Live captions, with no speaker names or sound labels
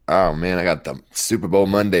Oh man, I got the Super Bowl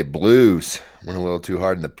Monday blues. Went a little too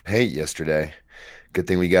hard in the paint yesterday. Good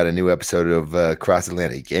thing we got a new episode of Cross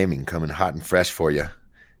Atlantic Gaming coming hot and fresh for you.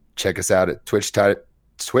 Check us out at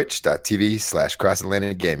twitch.tv/Cross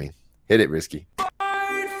Atlantic Gaming. Hit it, Risky.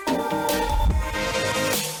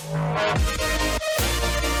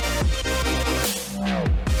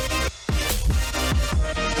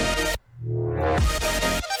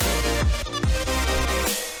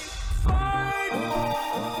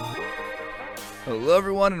 Hello,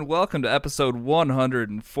 everyone, and welcome to episode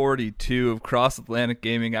 142 of Cross Atlantic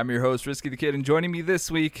Gaming. I'm your host, Risky the Kid, and joining me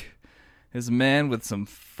this week is a man with some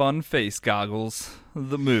fun face goggles,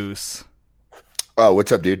 the Moose. Oh,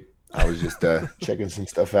 what's up, dude? I was just checking some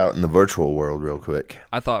stuff out in the virtual world real quick.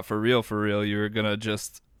 I thought for real, you were going to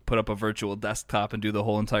just put up a virtual desktop and do the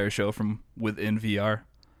whole entire show from within VR.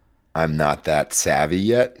 I'm not that savvy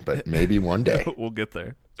yet, but maybe one day. We'll get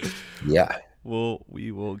there. Yeah.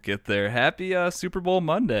 We will get there. Happy Super Bowl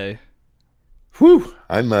Monday. Whew.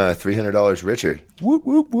 I'm $300 richer. Whoop,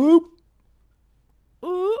 whoop, whoop.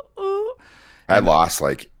 Ooh, ooh. I lost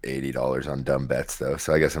like $80 on dumb bets, though,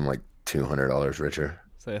 so I guess I'm like $200 richer.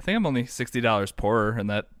 So I think I'm only $60 poorer, and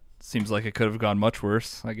that seems like it could have gone much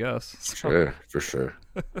worse, I guess. Sure, for sure.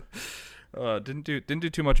 Didn't do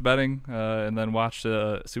too much betting, and then watched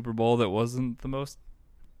a Super Bowl that wasn't the most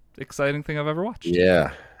exciting thing I've ever watched.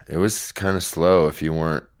 Yeah, it was kind of slow if you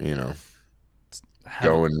weren't,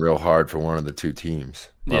 going real hard for one of the two teams.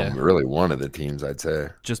 Well, Yeah. really one of the teams, I'd say.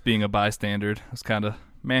 Just being a bystander was kind of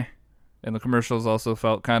meh, and the commercials also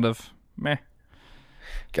felt kind of meh.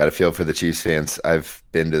 Got a feel for the Chiefs fans. I've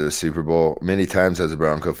been to the Super Bowl many times as a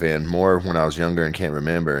Bronco fan, more when I was younger and can't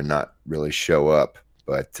remember and not really show up.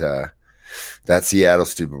 But that Seattle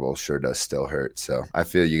Super Bowl sure does still hurt. So I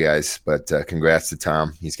feel you guys. But congrats to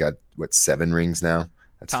Tom. He's got, 7 rings now?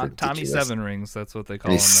 That's Tommy ridiculous. 7 rings, that's what they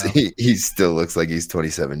call And him now. he still looks like he's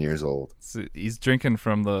 27 years old. He's drinking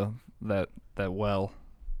from that well.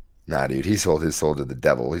 Nah, dude, he sold his soul to the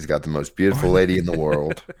devil. He's got the most beautiful lady in the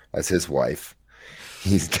world as his wife.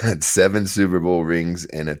 He's got 7 Super Bowl rings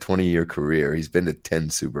in a 20-year career. He's been to 10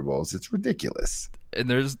 Super Bowls. It's ridiculous. And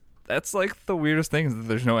that's like the weirdest thing is that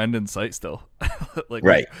there's no end in sight still. Like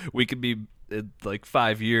Right. we could be in like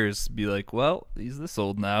 5 years, be like, well, he's this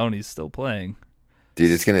old now and he's still playing. Dude,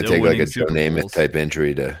 it's going to Still take like winning a Joe Super Namath Bowls. type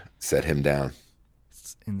injury to set him down,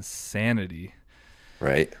 It's insanity.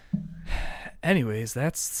 right? Anyways,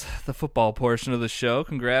 that's the football portion of the show.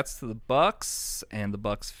 Congrats to the Bucks and the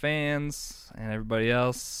Bucks fans and everybody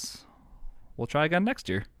else. We'll try again next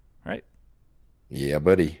year, right? Yeah,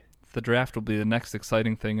 buddy. The draft will be the next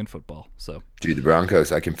exciting thing in football. So, Dude, the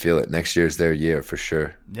Broncos, I can feel it. Next year's their year for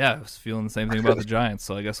sure. yeah, I was feeling the same thing about the Giants.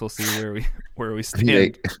 So I guess we'll see where we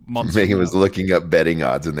stand months Megan from was now. looking up betting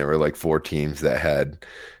odds, and there were like 4 teams that had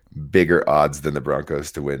bigger odds than the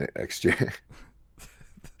Broncos to win it next year.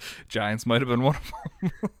 Giants might have been one of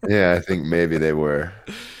them. Yeah, I think maybe they were.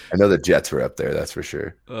 I know the Jets were up there, that's for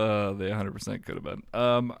sure. They 100% could have been.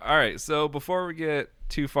 All right, so before we get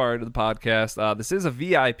too far into the podcast, this is a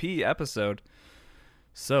VIP episode,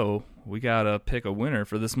 so we gotta pick a winner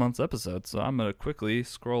for this month's episode. So I'm gonna quickly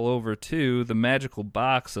scroll over to the magical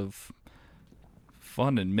box of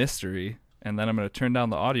fun and mystery, and then I'm gonna turn down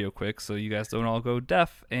the audio quick so you guys don't all go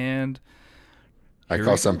deaf. And I Here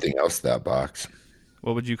call we- something else that box.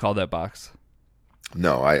 what would you call that box?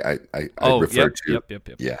 No, I refer yep, to. Yep.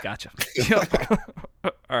 Yeah. Gotcha. Yep.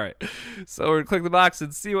 All right. So we're going to click the box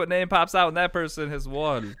and see what name pops out, and that person has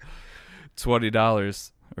won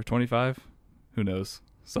 $20 or $25. Who knows?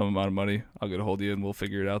 Some amount of money. I'll get a hold of you, and we'll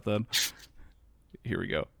figure it out then. Here we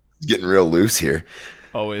go. It's getting real loose here.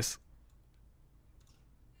 Always.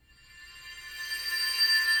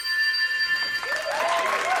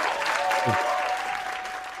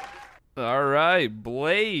 All right,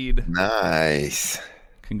 Blade. Nice.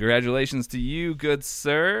 Congratulations to you, good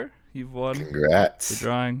sir. You've won the Congrats.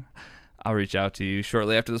 drawing. I'll reach out to you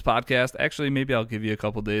shortly after this podcast. Actually, maybe I'll give you a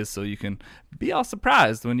couple days so you can be all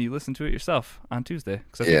surprised when you listen to it yourself on Tuesday.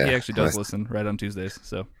 Because I think Yeah, he actually does unless- listen right on Tuesdays.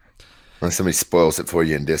 So Unless somebody spoils it for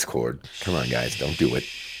you in Discord. Come on, guys, don't do it.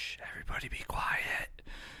 shh, everybody be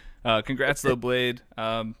quiet. Congrats, though, Blade.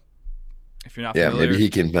 If you're not Yeah, familiar, maybe he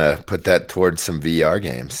can put that towards some VR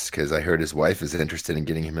games because I heard his wife is interested in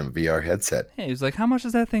getting him a VR headset. hey, he was like, how much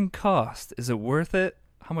does that thing cost? Is it worth it?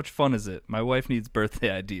 How much fun is it? My wife needs birthday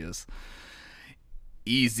ideas.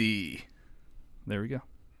 Easy. There we go.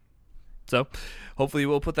 So, hopefully,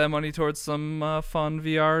 we'll put that money towards some fun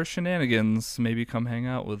VR shenanigans. Maybe come hang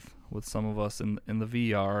out with some of us in the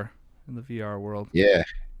VR world. Yeah,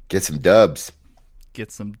 get some dubs.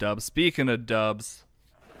 Get some dubs. Speaking of dubs,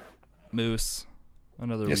 Moose,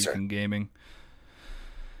 Another Yes, week sir. in gaming.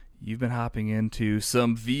 You've been hopping into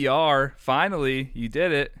some VR. Finally, you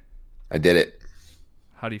did it. I did it.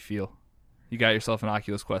 How do you feel? You got yourself an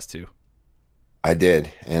Oculus Quest 2. I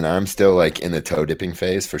did. And I'm still like in the toe dipping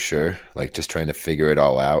phase for sure. Like just trying to figure it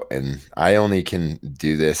all out. And I only can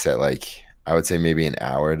do this at like, I would say maybe an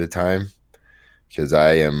hour at a time because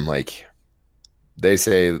I am like, they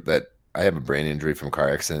say that I have a brain injury from a car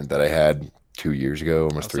accident that I had 2 years ago, I'll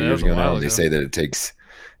almost say three that years was a ago now. while And they ago. say that it takes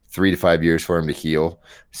 3 to 5 years for him to heal.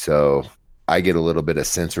 So I get a little bit of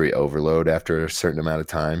sensory overload after a certain amount of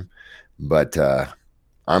time. But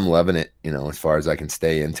I'm loving it, as far as I can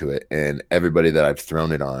stay into it. And everybody that I've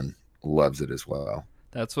thrown it on loves it as well.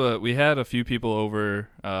 That's what we had a few people over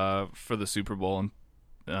for the Super Bowl,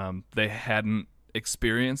 and they hadn't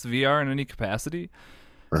experienced VR in any capacity.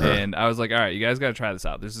 Uh-huh. And I was like, all right, you guys got to try this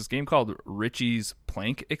out. There's this game called Richie's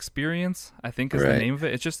Plank Experience, I think is the Right. name of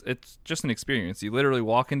it. It's just an experience. You literally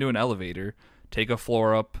walk into an elevator, take a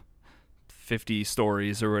floor up 50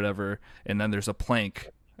 stories or whatever, and then there's a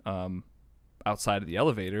plank outside of the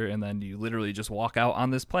elevator, and then you literally just walk out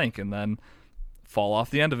on this plank and then fall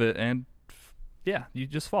off the end of it, and yeah, you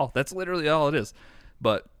just fall. That's literally all it is.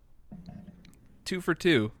 But 2 for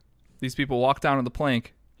 2, these people walk down on the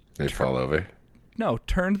plank, They fall over. no,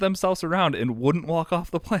 turned themselves around and wouldn't walk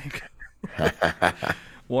off the plank.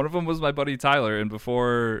 One of them was my buddy Tyler, and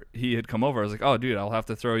before he had come over, I was like, "Oh, dude, I'll have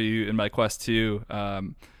to throw you in my Quest 2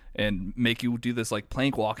 and make you do this like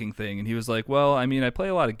plank walking thing." And he was like, "Well, I mean, I play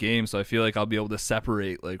a lot of games, so I feel like I'll be able to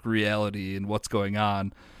separate like reality and what's going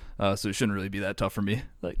on, so it shouldn't really be that tough for me."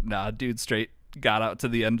 Like, nah, dude, straight got out to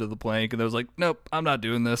the end of the plank, and I was like, "Nope, I'm not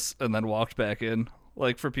doing this," and then walked back in.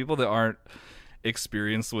 Like, for people that aren't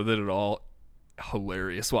experienced with it at all,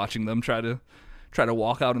 hilarious watching them try to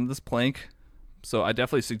walk out in this plank. So I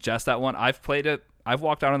definitely suggest that one. I've played it. I've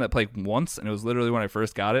walked out on that plank once, and it was literally when I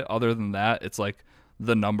first got it. Other than that, it's like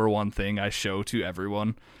the number one thing I show to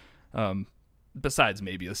everyone. Besides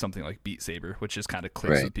maybe something like Beat Saber, which just kind of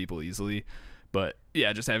clicks Right. with people easily. But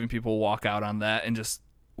yeah, just having people walk out on that and just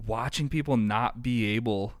watching people not be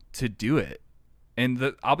able to do it.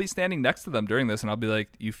 And I'll be standing next to them during this, and I'll be like,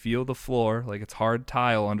 "You feel the floor, like it's hard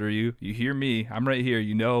tile under you. You hear me. I'm right here.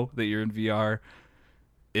 You know that you're in VR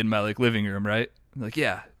in my like living room, right?" I'm like,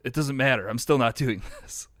 "Yeah, it doesn't matter. I'm still not doing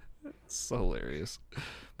this." It's so hilarious.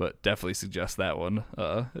 But definitely suggest that one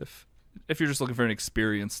if you're just looking for an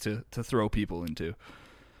experience to throw people into.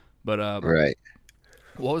 But Right.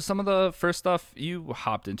 what was some of the first stuff you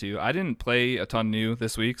hopped into? I didn't play a ton new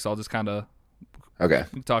this week, so I'll just kind of Okay.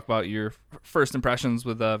 talk about your first impressions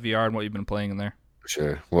with VR and what you've been playing in there.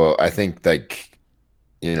 Sure. Well, I think like,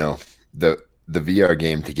 the VR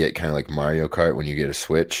game to get kind of like Mario Kart when you get a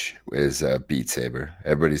Switch is Beat Saber.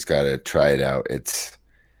 Everybody's got to try it out. It's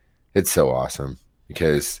so awesome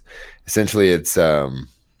because essentially it's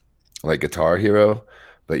like Guitar Hero,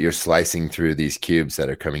 but you're slicing through these cubes that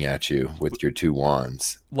are coming at you with your two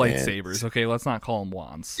wands. And Lightsabers, okay? Let's not call them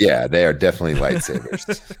wands. yeah, they are definitely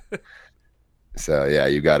lightsabers. So yeah,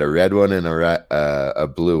 you got a red one and a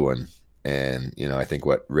blue one, and I think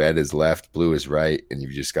what red is left, blue is right, and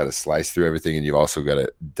you've just got to slice through everything, and you've also got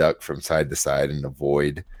to duck from side to side and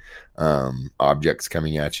avoid objects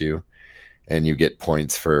coming at you, and you get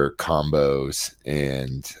points for combos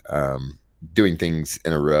and doing things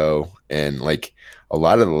in a row, and like a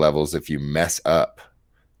lot of the levels, if you mess up,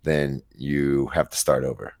 then you have to start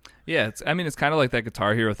over. Yeah, it's kind of like that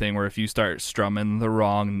Guitar Hero thing where if you start strumming the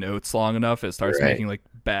wrong notes long enough, it starts Right. making like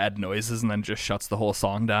bad noises and then just shuts the whole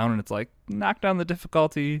song down, and it's like knock down the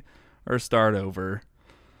difficulty or start over.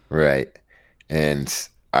 Right. And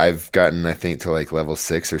I've gotten, I think, to like level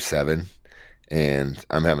 6 or 7, and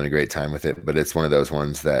I'm having a great time with it. But it's one of those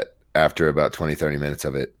ones that after about 20, 30 minutes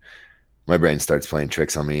of it, my brain starts playing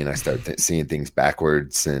tricks on me and I start seeing things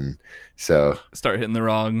backwards. And so, Start hitting the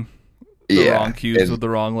yeah. wrong cubes And with the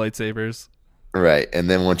wrong lightsabers. right. And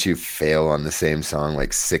then once you fail on the same song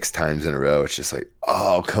like 6 times in a row, it's just like,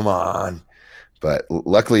 oh, come on. But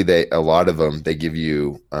luckily, a lot of them they give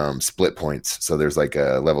you split points. So there's like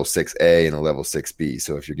a level 6A and a level 6B.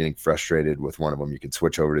 So if you're getting frustrated with one of them, you can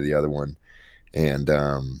switch over to the other one and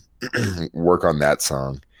work on that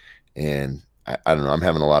song. And I don't know, I'm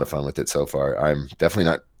having a lot of fun with it so far. I'm definitely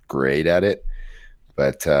not great at it,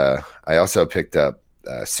 but I also picked up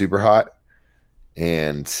Super Hot,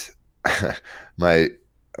 and my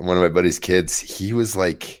one of my buddy's kids, he was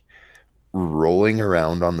like rolling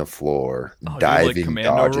around on the floor, Oh, doing, like, diving,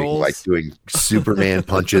 commando dodging, rolls? like doing Superman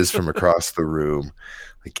punches from across the room.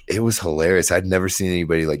 Like it was hilarious. I'd never seen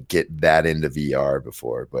anybody like get that into VR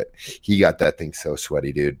before, but he got that thing so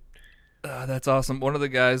sweaty, dude. That's awesome. One of the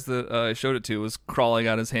guys that I showed it to was crawling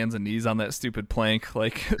on his hands and knees on that stupid plank,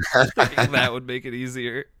 like thinking that would make it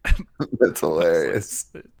easier. That's It's hilarious.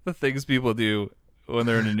 like the things people do when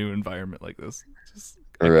they're in a new environment like this. Just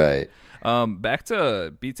Right. back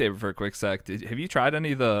to Beat Saber for a quick sec. Have you tried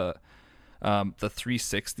any of the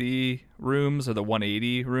 360 rooms or the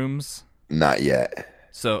 180 rooms? Not yet.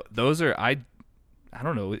 So those are I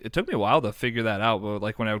don't know. It took me a while to figure that out, but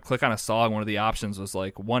like when I would click on a song, one of the options was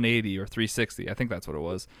like 180 or 360. I think that's what it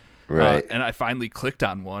was. Right. And I finally clicked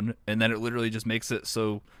on one, and then it literally just makes it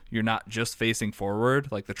so you're not just facing forward.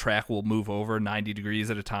 Like the track will move over 90 degrees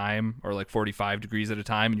at a time, or like 45 degrees at a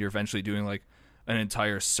time, and you're eventually doing like an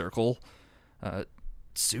entire circle.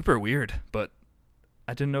 Super weird, but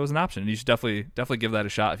I didn't know it was an option. You should definitely give that a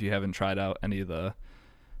shot if you haven't tried out any of the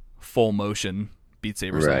full motion Beat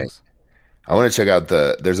Saber Right. songs. I want to check out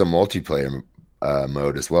there's a multiplayer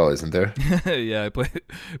mode as well, isn't there? Yeah, I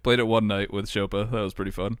played it one night with Shopa. That was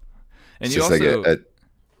pretty fun. And It's you just also, like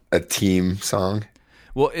a team song.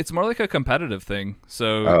 well, it's more like a competitive thing.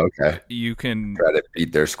 So Oh, okay. you can, Try to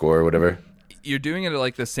beat their score or whatever. you're doing it at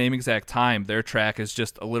like the same exact time. Their track is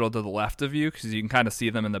just a little to the left of you because you can kind of see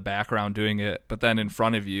them in the background doing it. But then in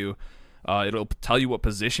front of you, it'll tell you what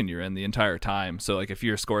position you're in the entire time. So like if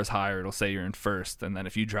your score is higher, it'll say you're in first, and then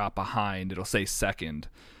if you drop behind, it'll say second.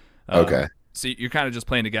 Okay. So you're kind of just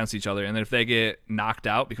playing against each other, and then if they get knocked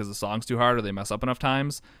out because the song's too hard or they mess up enough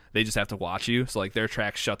times, they just have to watch you. So like their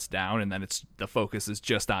track shuts down, and then the focus is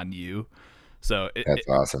just on you. So That's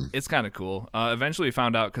awesome. it's kind of cool. Eventually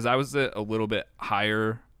found out because I was at a little bit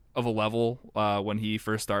higher of a level when he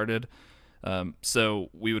first started. So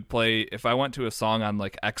we would play, if I went to a song on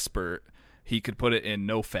like expert, he could put it in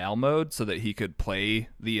no foul mode so that he could play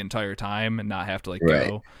the entire time and not have to like Right.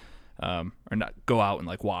 go or not go out and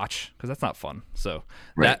like watch, because that's not fun. So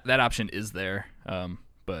Right. that option is there.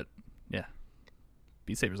 But yeah,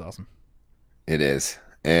 Beat Saber's awesome. It is.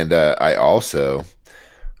 And I also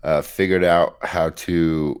figured out how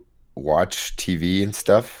to watch TV and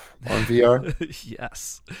stuff on VR,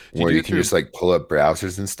 Yes. Did where do you it can through- just like pull up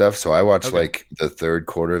browsers and stuff. So I watched Okay. like the third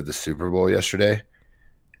quarter of the Super Bowl yesterday,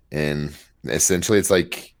 and essentially it's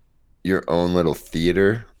like your own little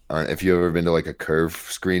theater. If you've ever been to like a curved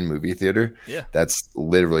screen movie theater, Yeah, that's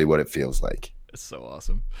literally what it feels like. it's so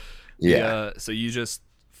awesome. Yeah, So you just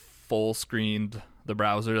full screened the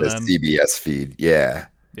browser the then? CBS feed. Yeah.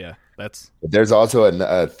 Yeah, that's But there's also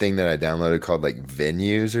a thing that I downloaded called like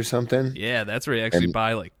venues or something. where you actually And-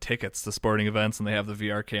 buy like tickets to sporting events, and they have the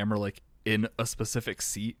VR camera like in a specific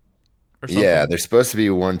seat or something. Yeah, there's supposed to be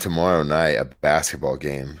one tomorrow night, a basketball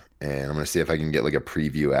game, and I'm gonna see if I can get like a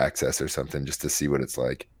preview access or something just to see what it's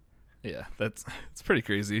like. Yeah, it's pretty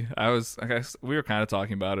crazy. I guess we were kind of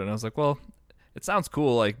talking about it, and I was like, well, it sounds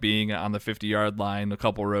cool, like being on the 50-yard line, a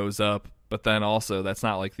couple rows up, but then also that's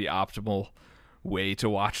not like the optimal way to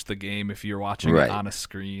watch the game if you're watching Right. it on a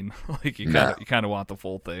screen. Like No. you kind of want the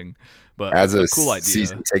full thing. But As a cool idea.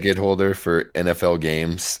 season ticket holder for NFL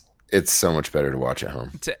games, it's so much better to watch at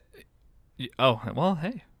home. Oh well,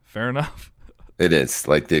 hey, fair enough. It is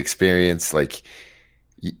like the experience. Like,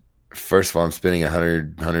 first of all, I'm spending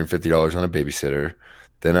 $150 on a babysitter.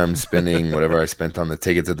 Then I'm spending whatever I spent on the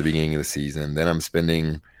tickets at the beginning of the season. Then I'm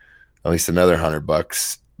spending at least another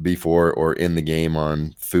 $100 before or in the game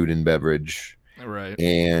on food and beverage. Right.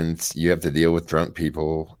 And you have to deal with drunk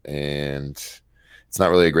people, and it's not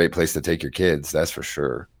really a great place to take your kids, that's for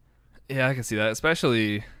sure. Yeah, I can see that,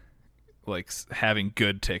 especially like having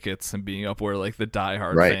good tickets and being up where like the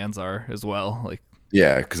diehard Right. fans are as well. Like,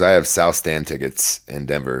 Yeah, because I have South Stand tickets in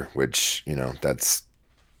Denver, which, that's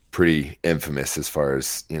pretty infamous as far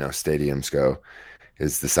as, stadiums go,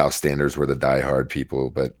 is the South Standers were the diehard people,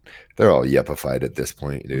 but they're all yuppified at this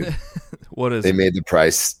point, dude. what is They made the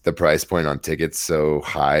price point on tickets so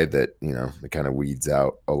high that, it kind of weeds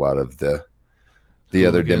out a lot of the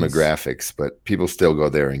other Hooligans. demographics, but people still go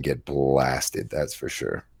there and get blasted, that's for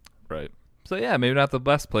sure. right? So yeah, maybe not the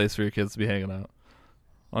best place for your kids to be hanging out.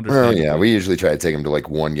 Well, Understand? yeah, we usually try to take them to like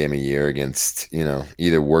one game a year against,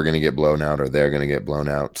 either we're going to get blown out or they're going to get blown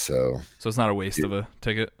out. So So it's not a waste of a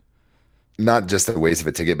ticket. not just a waste of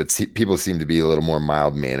a ticket, but people seem to be a little more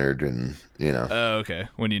mild mannered and, Oh, okay.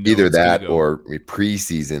 When you know either it's gonna that go. or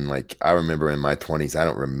preseason. Like I remember in my 20s, I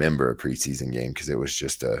don't remember a preseason game because it was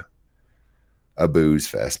just a booze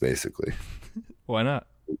fest, basically. Why not?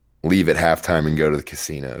 Leave at halftime and go to the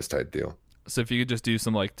casinos type deal. So if you could just do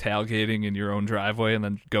some like tailgating in your own driveway and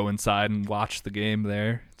then go inside and watch the game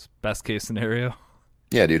there, it's best case scenario.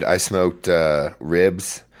 Yeah, dude, I smoked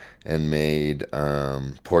ribs and made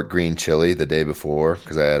pork green chili the day before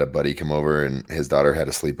because I had a buddy come over and his daughter had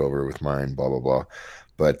a sleepover with mine, blah, blah, blah.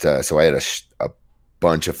 But so I had a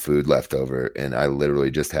bunch of food left over, and I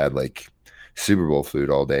literally just had like Super Bowl food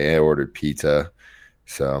all day. I ordered pizza,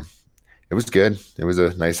 so it was good. It was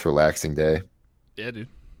a nice, relaxing day. Yeah, dude.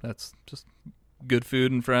 That's just good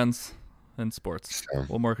food and friends and sports. So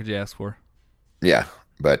What more could you ask for? yeah,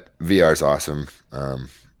 but VR is awesome. It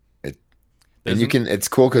and There's you an, can. It's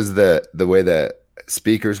cool because the way the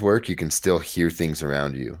speakers work, you can still hear things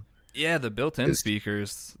around you. yeah, the built-in It's,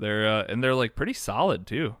 speakers. They're like pretty solid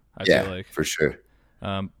too. I feel yeah, like. for sure.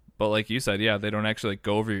 But like you said, yeah, they don't actually like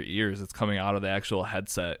go over your ears. It's coming out of the actual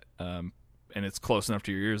headset, and it's close enough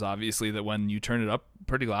to your ears, obviously, that when you turn it up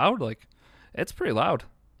pretty loud, like it's pretty loud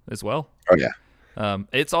as well. Oh yeah,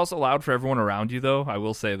 It's also loud for everyone around you, though. I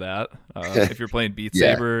will say that if you're playing Beat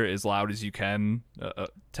yeah. Saber as loud as you can,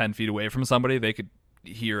 10 feet away from somebody, they could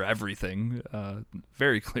hear everything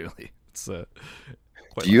very clearly. It's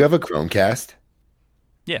quite Do you loud. have a Chromecast?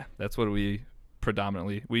 Yeah, that's what we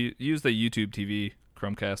use the YouTube TV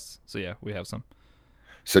Chromecasts. So yeah, we have some.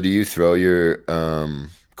 So do you throw your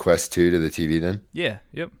Quest 2 to the TV then? Yeah,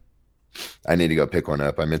 yep. I need to go pick one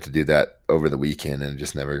up. I meant to do that over the weekend and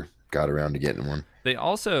just never got around to getting one. They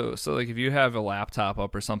also, so like if you have a laptop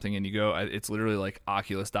up or something and you go, it's literally like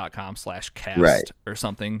oculus.com/cast Right. or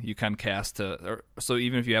something. You can cast so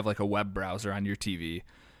even if you have like a web browser on your TV,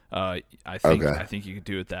 Okay. I think you could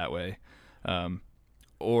do it that way.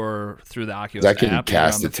 Or through the 'Cause Oculus I can app. If you're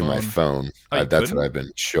cast on the it to my phone. Oh, you That's couldn't? what I've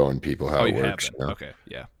been showing people how Oh, it you works. haven't. Okay,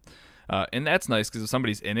 yeah. And that's nice because if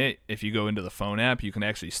somebody's in it, if you go into the phone app, you can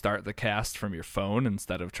actually start the cast from your phone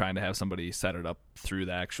instead of trying to have somebody set it up through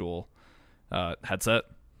the actual headset.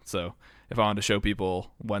 So if I wanted to show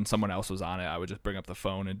people when someone else was on it, I would just bring up the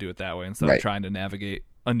phone and do it that way instead of Right. trying to navigate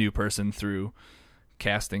a new person through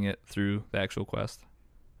casting it through the actual Quest.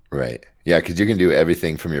 Right. Yeah, because you can do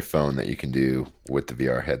everything from your phone that you can do with the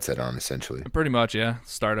VR headset on, essentially. Pretty much, yeah.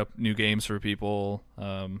 Start up new games for people.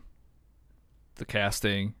 The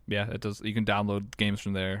casting, yeah, it does. You can download games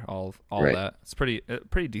from there. All Right. that. It's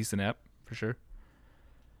pretty decent app for sure.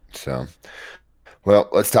 So, well,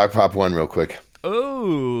 let's talk Pop 1 real quick.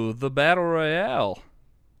 Oh, the battle royale.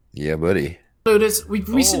 Yeah, buddy. Loaders, we've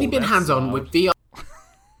recently been that's hands-on loud. with VR.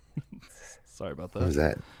 Sorry about What was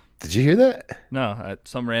that. that? Did you hear that? No,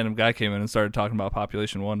 some random guy came in and started talking about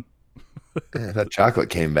Population 1. Yeah, that chocolate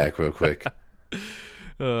came back real quick.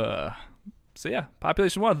 So yeah,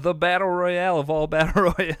 Population 1, the battle royale of all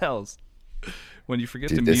battle royales. When you forget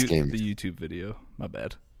Dude, to this mute game- the YouTube video, my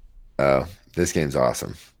bad. Oh, this game's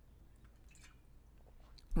awesome.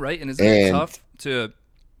 Right, and isn't it And- tough to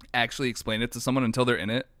actually explain it to someone until they're in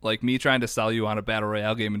it? Like me trying to sell you on a battle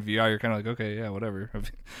royale game in VR, you're kind of like, okay, yeah, whatever.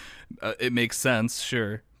 It makes sense,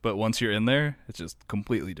 sure, but once you're in there, it's just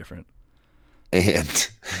completely different. And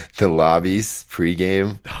the lobbies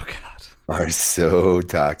pregame Oh god, are so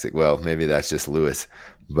toxic. Well, maybe that's just Lewis,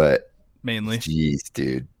 but mainly. geez,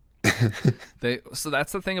 dude. So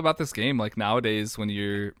that's the thing about this game. Like nowadays, when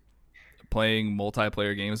you're playing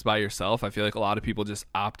multiplayer games by yourself, I feel like a lot of people just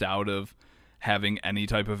opt out of having any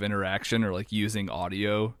type of interaction or like using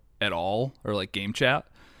audio at all or like game chat.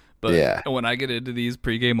 But Yeah. when I get into these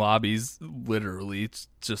pregame lobbies, literally it's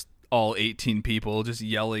just all 18 people just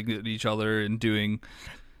yelling at each other and doing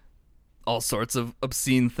all sorts of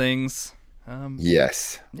obscene things.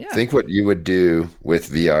 Yes. Yeah. Think what you would do with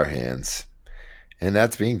VR hands. And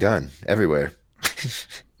that's being done everywhere.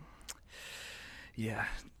 Yeah.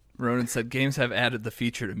 Ronan said games have added the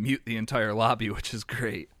feature to mute the entire lobby, which is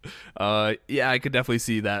great. Yeah, I could definitely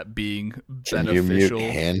see that being Can you beneficial.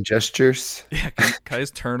 mute hand gestures? Yeah, can I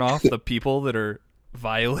just turn off the people that are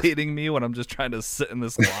violating me when I'm just trying to sit in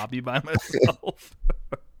this lobby by myself?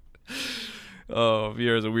 Oh,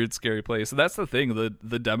 VR is a weird, scary place. So that's the thing. The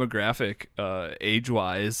demographic,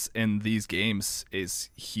 age-wise, in these games is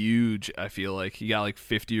huge. I feel like you got like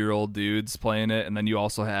 50-year-old dudes playing it, and then you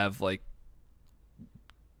also have like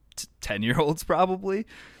 10-year-olds probably.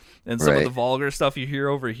 And some of Right. the vulgar stuff you hear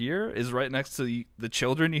over here is right next to the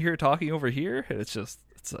children you hear talking over here. And it's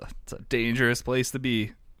a dangerous place to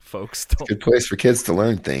be, folks. Don't, Good place for kids to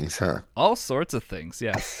learn things, huh? all sorts of things,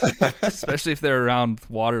 yeah. Especially if they're around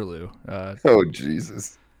Waterloo. Oh,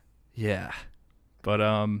 Jesus. Yeah. But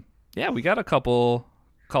yeah, we got a couple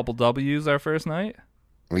W's our first night.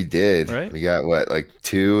 We did. Right? We got what, like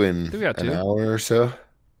 2 in We got an 2. hour or so?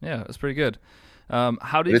 Yeah, it was pretty good. How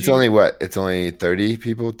But did it's you? only what? It's only 30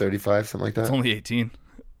 people, 35, something like that? It's only 18.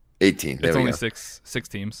 18. There It's we only go. six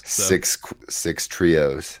teams. So. Six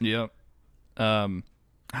trios. Yep.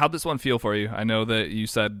 How'd this one feel for you? I know that you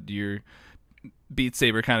said your Beat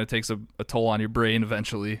Saber kind of takes a toll on your brain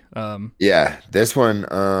eventually. Yeah, this one,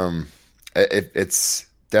 it's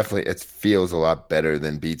definitely it feels a lot better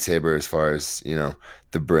than Beat Saber as far as,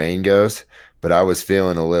 the brain goes. But I was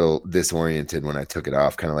feeling a little disoriented when I took it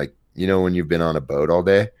off, kind of like, when you've been on a boat all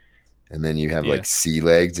day and then you have Yeah. like sea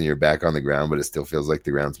legs and you're back on the ground, but it still feels like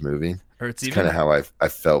the ground's moving. Or It's kind of how I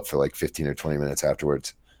felt for like 15 or 20 minutes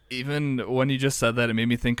afterwards. even when you just said that, it made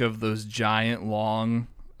me think of those giant long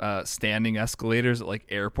standing escalators at like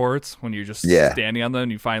airports when you're just standing on them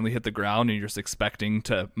and you finally hit the ground and you're just expecting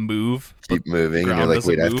to move. Keep moving. And you're like,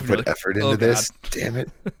 wait, I have to put effort into this. Damn it.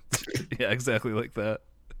 Yeah, exactly like that.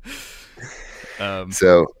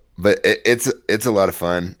 But it's a lot of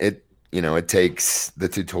fun. It takes the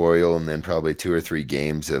tutorial and then probably 2 or 3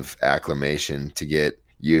 games of acclimation to get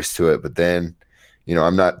used to it. But then,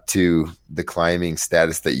 I'm not to the climbing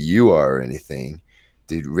status that you are or anything.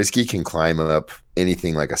 Dude, Risky can climb up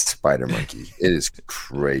anything like a spider monkey. It is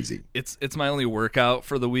crazy. It's my only workout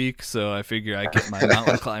for the week, so I figure I get my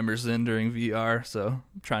mountain climbers in during VR. So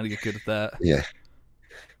I'm trying to get good at that. Yeah.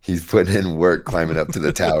 He's putting in work climbing up to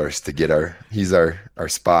the towers to get he's our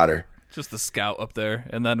spotter. Just the scout up there.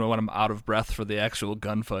 And then when I'm out of breath for the actual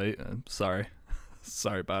gunfight, I'm sorry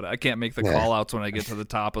about it. I can't make the call outs when I get to the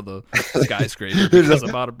top of the skyscraper because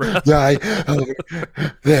I'm out of breath. Guy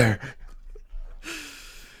over there.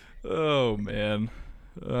 Oh man.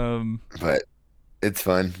 But it's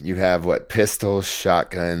fun. You have pistols,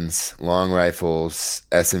 shotguns, long rifles,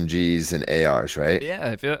 SMGs, and ARs, right? Yeah,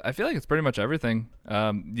 I feel like it's pretty much everything.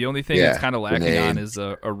 The only thing that's kind of lacking on is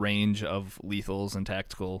a range of lethals and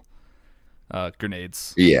tactical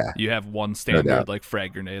grenades. Yeah. You have one standard like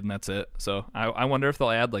frag grenade and that's it. So I wonder if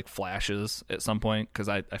they'll add like flashes at some point, because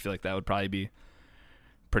I feel like that would probably be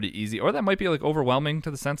pretty easy, or that might be like overwhelming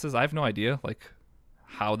to the senses. I have no idea like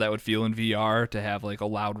how that would feel in VR to have like a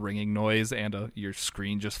loud ringing noise and your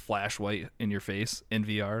screen just flash white in your face in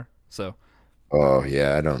VR. So oh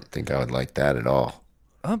yeah, I don't think I would like that at all.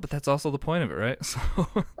 But that's also the point of it, right? So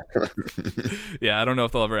yeah, I don't know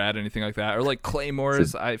if they'll ever add anything like that, or like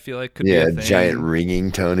claymores. I feel like could be a thing. Giant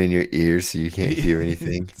ringing tone in your ears so you can't hear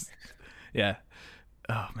anything. Yeah.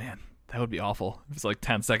 Oh man, that would be awful. It's like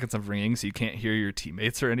 10 seconds of ringing, so you can't hear your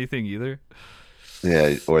teammates or anything either.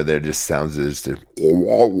 Yeah, or they're just sounds just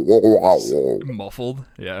muffled.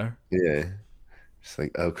 Yeah. Yeah. It's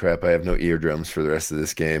like, oh crap, I have no eardrums for the rest of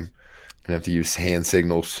this game. I'm gonna have to use hand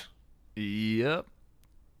signals. Yep.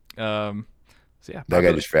 So yeah, that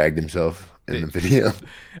guy just fragged himself in the video.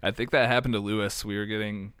 I think that happened to Lewis.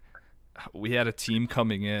 We had a team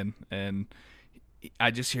coming in, and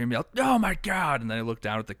I just hear him yell, "Oh my god!" And then I looked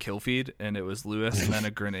down at the kill feed, and it was Lewis, and then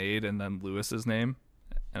a grenade, and then Lewis's name.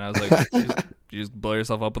 And I was like, you just blow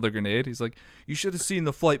yourself up with a grenade? He's like, you should have seen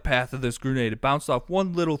the flight path of this grenade. It bounced off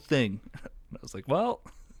one little thing. And I was like, well,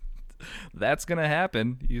 that's going to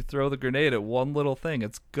happen. You throw the grenade at one little thing,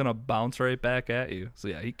 it's going to bounce right back at you. So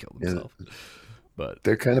yeah, he killed himself. Yeah. But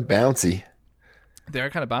they're kind of bouncy. They are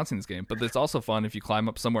kind of bouncy in this game. But it's also fun if you climb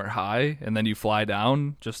up somewhere high and then you fly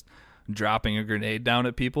down, just dropping a grenade down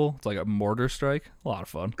at people. It's like a mortar strike. A lot of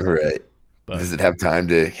fun. Right. But does it have time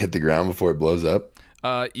to hit the ground before it blows up?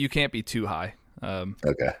 You can't be too high.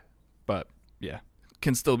 Okay. But yeah,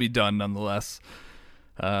 can still be done nonetheless.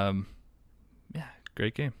 Yeah,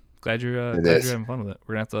 great game. Glad you're having fun with it.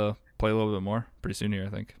 We're gonna have to play a little bit more pretty soon here, I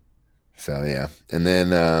think. So yeah, and then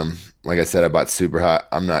like I said, I bought Super Hot.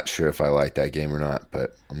 I'm not sure if I like that game or not,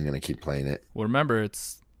 but I'm gonna keep playing it. Well, remember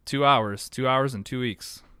it's 2 hours, 2 hours and 2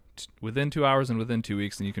 weeks. Within 2 hours and within 2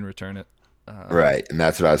 weeks, and you can return it. Right, and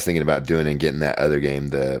that's what I was thinking about doing and getting that other game,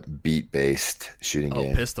 the beat-based shooting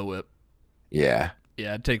game. Pistol Whip. Yeah.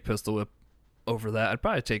 Yeah, I'd take Pistol Whip over that. I'd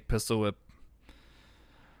probably take Pistol Whip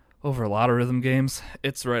over a lot of rhythm games.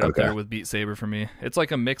 It's right up there with Beat Saber for me. It's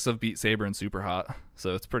like a mix of Beat Saber and Super Hot,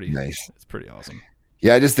 so it's pretty nice. It's pretty awesome.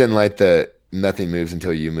 Yeah, I just didn't like the nothing moves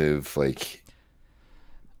until you move, like,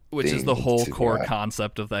 which is the whole core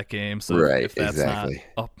concept of that game. So if that's not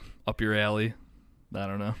up your alley, I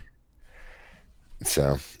don't know.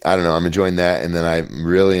 So I don't know. I'm enjoying that, and then I'm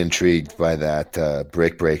really intrigued by that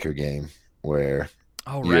Brick Breaker game where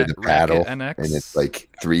you're the paddle, and it's like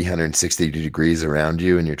 360 degrees around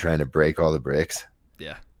you, and you're trying to break all the bricks.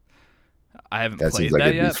 Yeah, I haven't that played seems like that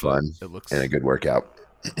it'd yet. Be fun it looks and a good workout.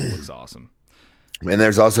 It looks awesome. And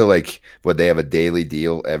there's also like they have a daily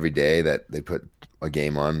deal every day that they put a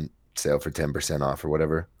game on sale for 10% off or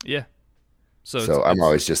whatever. Yeah. So I'm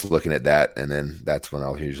always just looking at that, and then that's when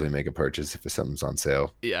I'll usually make a purchase if something's on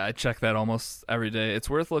sale. Yeah, I check that almost every day. It's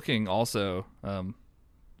worth looking also.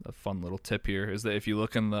 A fun little tip here is that if you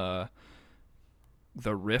look in the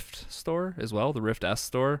Rift store as well, the Rift S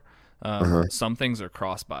store, some things are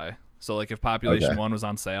cross-buy. So like if Population Okay. 1 was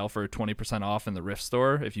on sale for 20% off in the Rift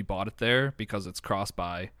store, if you bought it there because it's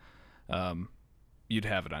cross-buy, you'd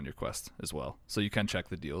have it on your Quest as well. So you can check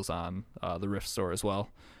the deals on the Rift store as well.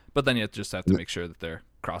 But then you just have to make sure that they're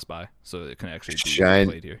cross-buy so it can actually be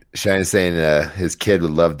played here. Shine is saying his kid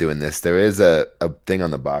would love doing this. There is a thing on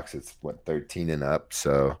the box. It's 13 and up.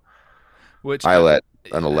 So Which I let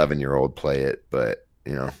an 11-year-old play it, but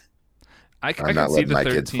I I'm can not see letting the my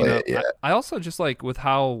kids 13 play up. it yet. I also just like with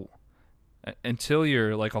how until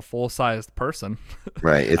you're like a full-sized person,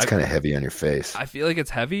 Right. It's I- kind of heavy on your face. I feel like it's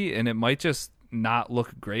heavy and it might just not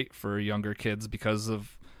look great for younger kids because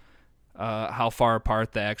of how far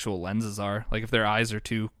apart the actual lenses are. Like if their eyes are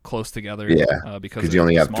too close together, Yeah, because because you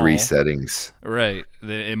only have small, 3 settings. right?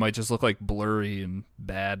 It might just look like blurry and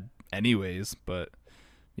bad, anyways. But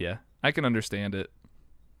yeah, I can understand it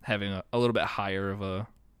having a little bit higher of a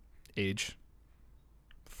age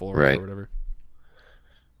floor Right. or whatever.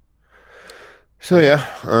 So yeah,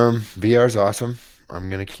 VR is awesome. I'm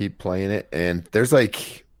gonna keep playing it, and there's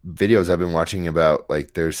like videos I've been watching about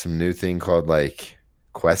like there's some new thing called like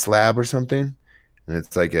Quest Lab or something, and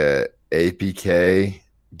it's like a APK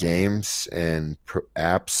games and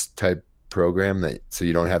apps type program that so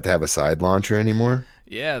you don't have to have a side launcher anymore.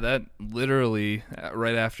 Yeah, that literally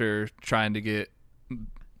right after trying to get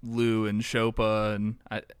Lou and Shopa and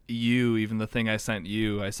even the thing I sent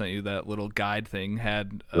you that little guide thing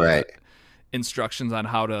had Right. instructions on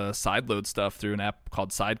how to sideload stuff through an app called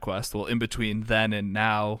SideQuest. Well, in between then and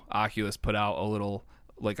now, Oculus put out a little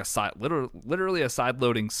like a side, literally a side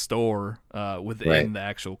loading store within Right. the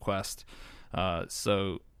actual Quest. But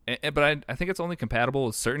I think it's only compatible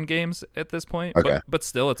with certain games at this point. Okay. But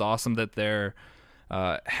still, it's awesome that they're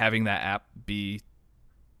having that app be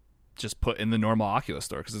just put in the normal Oculus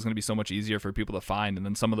store because it's going to be so much easier for people to find. And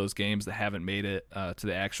then some of those games that haven't made it to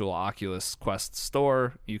the actual Oculus Quest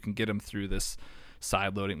store, you can get them through this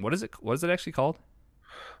side loading. What is it? What is it actually called?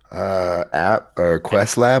 App or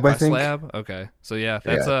Quest Lab, I Quest think. Lab. Okay, so yeah,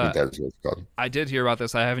 Yeah, that's I think that's what it's called. I did hear about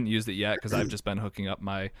this. I haven't used it yet because I've just been hooking up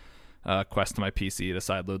my Quest to my PC to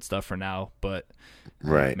sideload stuff for now. But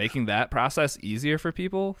Right. making that process easier for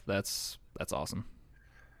people, that's awesome.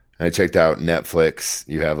 I checked out Netflix.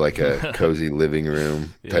 You have like a cozy living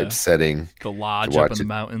room Yeah. type setting. The lodge watch up in the it.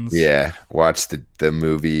 mountains. Yeah, watch the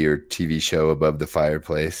movie or TV show above the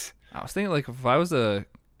fireplace. I was thinking like if I was a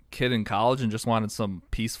kid in college and just wanted some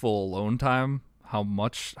peaceful alone time, how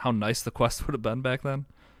nice the Quest would have been back then.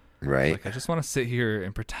 Right. Like I just want to sit here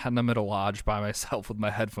and pretend I'm at a lodge by myself with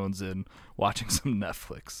my headphones in, watching some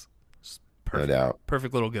Netflix. Just No perfect, doubt.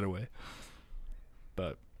 perfect little getaway.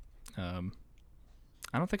 But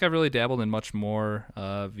I don't think I've really dabbled in much more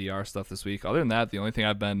VR stuff this week. Other than that, the only thing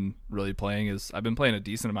I've been really playing is I've been playing a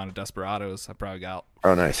decent amount of Desperados. I probably got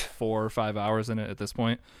Oh, nice. 4 or 5 hours in it at this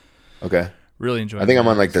point. Okay. Really enjoying I think I'm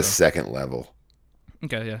that, on like the so. second level.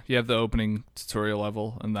 Okay, yeah. You have the opening tutorial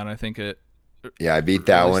level, and then I think it. Yeah, I beat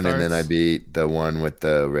that Early one, and then I starts? beat the one with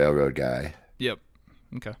the railroad guy. Yep.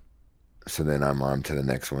 Okay. So then I'm on to the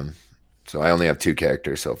next one. So I only have 2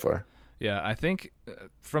 characters so far. Yeah, I think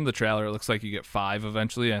from the trailer it looks like you get 5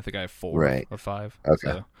 eventually. I think I have 4 Right. of 5. Okay.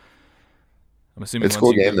 So I'm assuming It's a once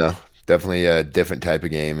cool you game get- though. Definitely a different type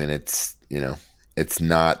of game, and it's it's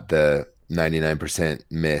not the 99%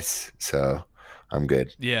 miss. So I'm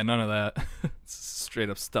good. Yeah, none of that. It's a straight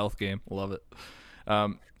up stealth game. Love it.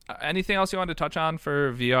 Anything else you wanted to touch on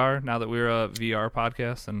for VR now that we're a VR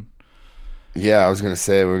podcast? And Yeah, I was gonna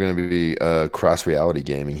say we're gonna be cross reality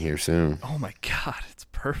gaming here soon, oh my god, it's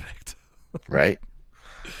perfect. right?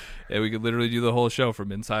 Yeah, we could literally do the whole show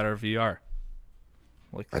from inside our VR.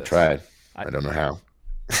 Like I this. tried. I- I don't know how.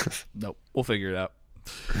 Nope, we'll figure it out.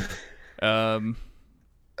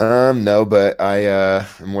 No, but I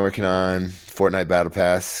am working on Fortnite Battle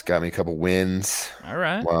Pass. Got me a couple wins All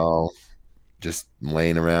right. while just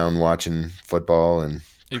laying around watching football and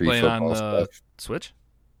You playing on pre-football stuff. Switch?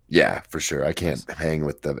 Yeah, for sure. I can't hang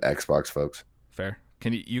with the Xbox folks. Fair.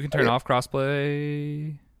 Can you can turn off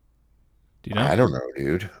crossplay? Do you know? I don't know,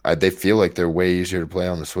 dude. They feel like they're way easier to play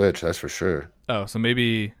on the Switch. That's for sure. Oh, so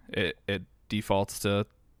maybe it defaults to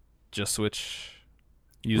just Switch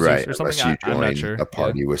users Right, or unless something. you I'm not join sure. a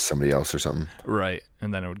party with somebody else or something. Yeah. Right,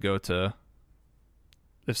 and then it would go to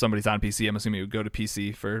if somebody's on PC. I'm assuming it would go to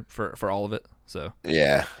PC for all of it. So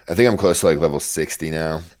Yeah, I think I'm close to like level 60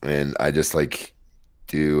 now, and I just like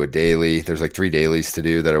do a daily. There's like 3 dailies to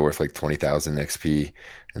do that are worth like 20,000 XP,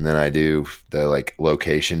 and then I do the like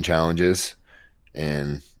location challenges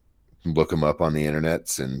and look them up on the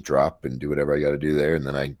internets and drop and do whatever I got to do there, and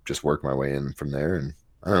then I just work my way in from there and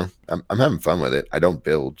I don't know. I'm having fun with it. I don't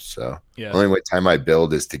build, so Yeah. the only time I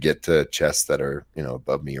build is to get to chests that are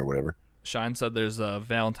above me or whatever. Shine said there's a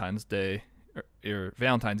Valentine's Day or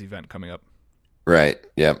Valentine's event coming up. Right.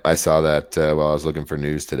 Yeah, I saw that while I was looking for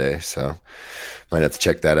news today, so might have to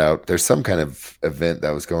check that out. There's some kind of event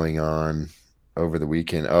that was going on over the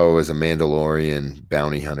weekend. Oh, it was a Mandalorian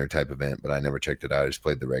bounty hunter type event, but I never checked it out. I just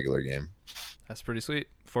played the regular game. That's pretty sweet.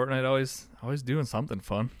 Fortnite always doing something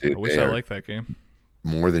fun. Dude, I wish I liked that game.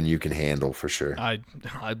 More than you can handle for sure.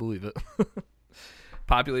 I believe it.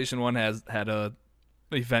 Population One had a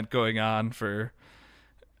event going on for,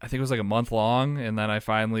 I think it was like a month long, and then I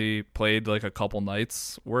finally played like a couple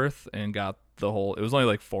nights worth and got the whole. It was only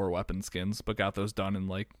like 4 weapon skins, but got those done in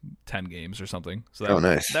like 10 games or something. So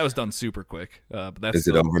nice. That was done super quick. But that's Is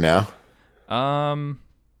it over now?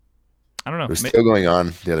 I don't know. It was still going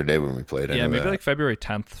on the other day when we played. Yeah, maybe like February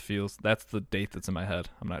 10th feels. That's the date that's in my head.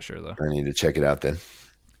 I'm not sure though. I need to check it out then.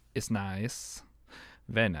 It's nice,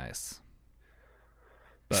 very nice.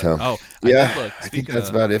 But, So I think that's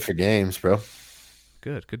about it for games, bro.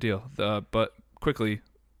 Good deal. But quickly,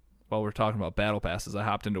 while we're talking about battle passes, I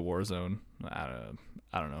hopped into Warzone. I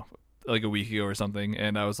don't know, like a week ago or something,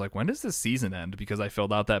 and I was like, when does this season end? Because I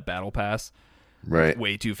filled out that battle pass. Right.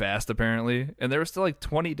 Way too fast, apparently. And there were still like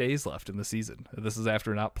 20 days left in the season. This is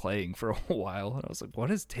after not playing for a while. And I was like, what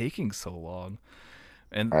is taking so long?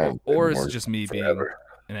 And or is it just me being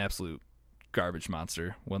an absolute garbage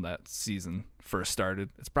monster when that season first started?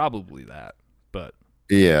 It's probably that. But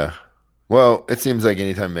yeah. Well, it seems like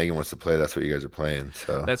anytime Megan wants to play, that's what you guys are playing.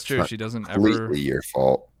 So that's true. She doesn't completely your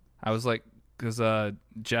fault. I was like, because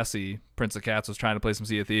Jesse, Prince of Cats, was trying to play some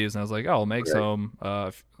Sea of Thieves, and I was like, oh, Meg's home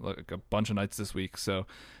like a bunch of nights this week, so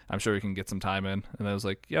I'm sure we can get some time in. And I was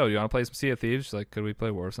like, yo, you want to play some Sea of Thieves? She's like, could we play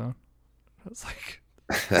Warzone? I was like,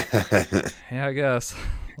 yeah, I guess.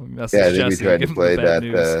 Yeah, then we tried to play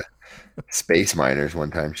that Space Miners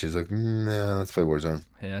one time. She's like, no, let's play Warzone.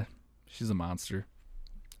 Yeah, she's a monster.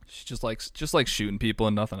 She just likes shooting people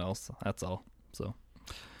and nothing else. That's all. So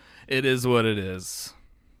it is what it is.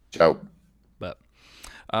 Ciao. But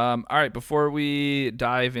all right, before we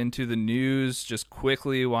dive into the news, just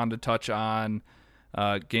quickly wanted to touch on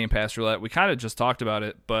Game Pass Roulette. We kind of just talked about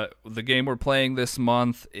it, but the game we're playing this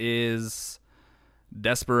month is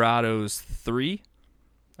Desperados 3.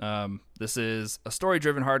 This is a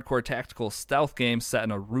story-driven, hardcore tactical stealth game set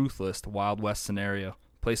in a ruthless Wild West scenario.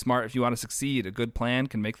 Play smart if you want to succeed. A good plan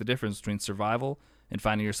can make the difference between survival and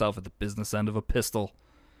finding yourself at the business end of a pistol.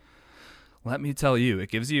 Let me tell you, it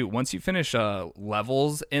gives you, once you finish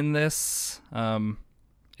levels in this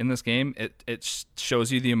game, it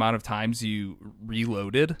shows you the amount of times you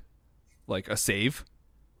reloaded, like a save.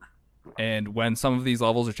 And when some of these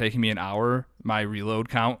levels are taking me an hour, my reload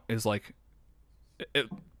count is like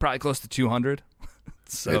probably close to 200.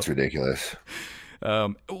 So it's ridiculous.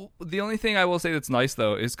 The only thing I will say that's nice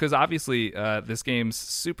though is because obviously this game's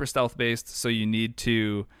super stealth based, so you need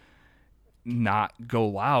to not go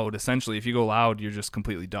loud. Essentially, if you go loud, you're just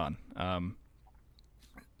completely done.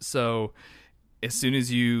 So as soon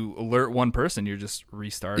as you alert one person, you're just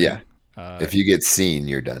restarting. Yeah. If you get seen,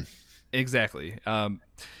 you're done. Exactly.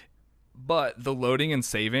 But the loading and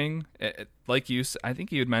saving, like I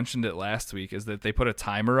think you had mentioned it last week, is that they put a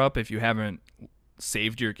timer up if you haven't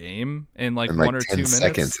saved your game in like 1 or 2 minutes. 10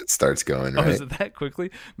 seconds it starts going, right? Oh, is it that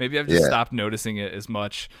quickly? Maybe I've just stopped noticing it as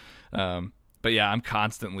much. But yeah, I'm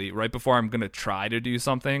constantly, right before I'm going to try to do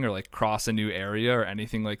something or like cross a new area or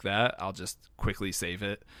anything like that, I'll just quickly save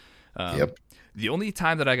it. Yep. The only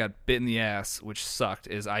time that I got bit in the ass, which sucked,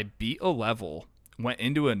 is I beat a level, went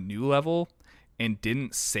into a new level, and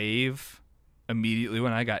didn't save immediately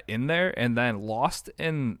when I got in there, and then lost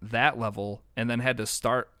in that level, and then had to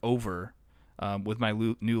start over with my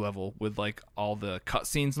new level with like all the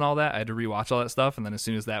cutscenes and all that. I had to rewatch all that stuff, and then as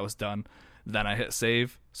soon as that was done, then I hit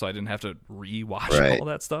save, so I didn't have to rewatch all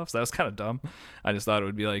that stuff. So that was kind of dumb. I just thought it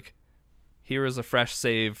would be like, here is a fresh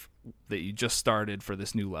save that you just started for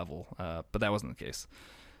this new level, but that wasn't the case.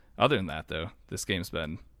 Other than that, though, this game's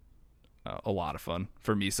been a lot of fun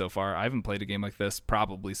for me so far. I haven't played a game like this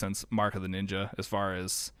probably since Mark of the Ninja, as far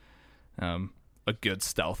as a good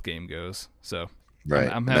stealth game goes. So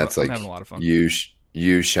I'm having a lot of fun. You,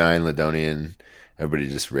 Shine, Ladonian, everybody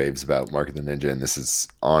just raves about Mark of the Ninja, and this is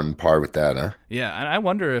on par with that, huh? Yeah, and I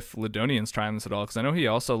wonder if Ladonian's trying this at all, because I know he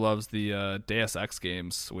also loves the Deus Ex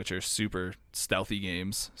games, which are super stealthy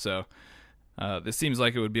games. So this seems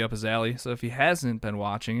like it would be up his alley. So if he hasn't been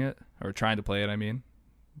watching it, or trying to play it, I mean,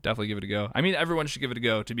 definitely give it a go. I mean, everyone should give it a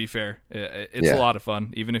go, to be fair. It's a lot of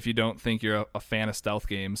fun, even if you don't think you're a fan of stealth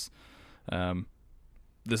games.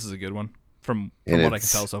 This is a good one, from what I can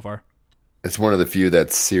tell so far. It's one of the few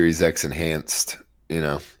that's Series X enhanced,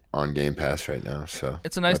 on Game Pass right now. So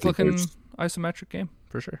It's a I nice think looking there's- isometric game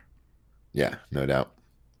for sure. Yeah, no doubt.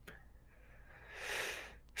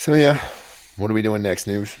 So yeah, what are we doing next,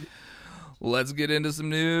 News? Let's get into some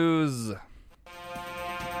news.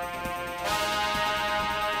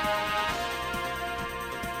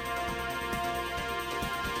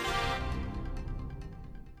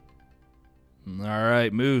 All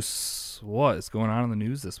right, Moose, what is going on in the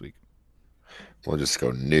news this week? We'll just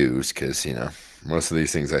go news because most of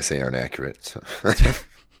these things I say aren't accurate. So.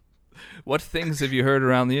 What things have you heard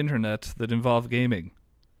around the internet that involve gaming?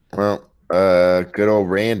 Well, good old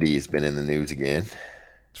Randy's been in the news again.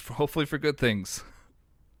 Hopefully for good things.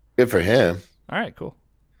 Good for him. All right, cool.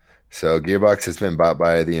 So Gearbox has been bought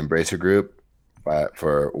by the Embracer Group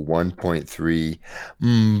for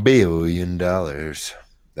 $1.3 billion.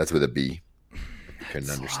 That's with a B. If you couldn't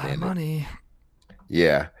understand it. Money.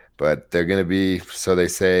 Yeah, but they're going to be, so they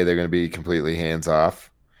say they're going to be completely hands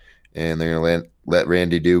off, and they're going to let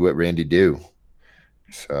Randy do what Randy do.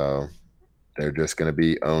 So they're just going to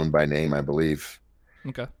be owned by name, I believe.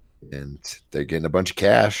 Okay. And they're getting a bunch of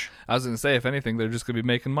cash. I was going to say, if anything, they're just going to be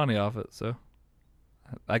making money off it. So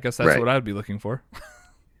I guess that's Right. what I'd be looking for.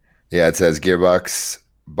 Yeah, it says Gearbox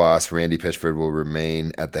boss Randy Pitchford will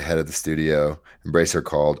remain at the head of the studio. Embracer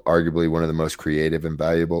called arguably one of the most creative and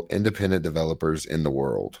valuable independent developers in the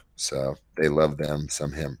world. So they love them,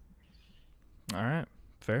 some him. All right.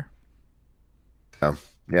 Fair.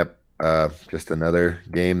 Yep. Just another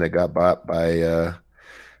game that got bought by a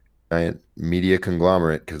giant media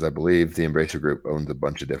conglomerate because I believe the Embracer Group owns a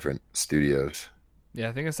bunch of different studios. Yeah,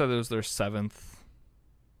 I think I said it was their seventh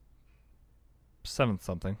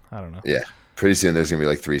something. I don't know. Yeah. Pretty soon there's going to be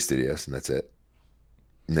like 3 studios and that's it.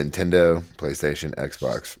 Nintendo, PlayStation,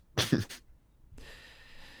 Xbox.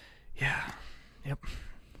 Yeah. Yep.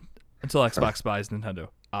 Until Xbox buys Nintendo,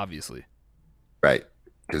 obviously. Right.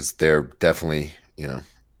 Because they're definitely,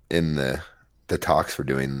 in the talks for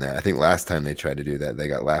doing that. I think last time they tried to do that, they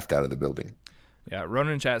got laughed out of the building. Yeah,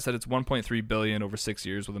 Ronan in chat said it's 1.3 billion over 6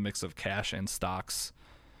 years with a mix of cash and stocks.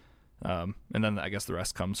 And then I guess the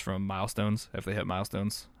rest comes from milestones, if they hit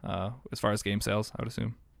milestones, as far as game sales, I would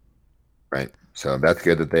assume. Right. So that's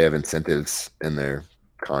good that they have incentives in their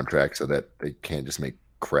contract so that they can't just make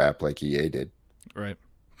crap like EA did. Right.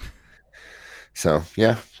 So,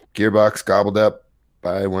 yeah, Gearbox gobbled up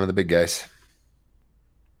by one of the big guys.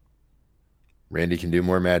 Randy can do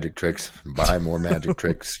more magic tricks, buy more magic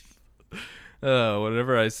tricks.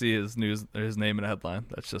 Whenever I see his name in a headline,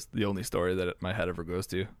 that's just the only story that my head ever goes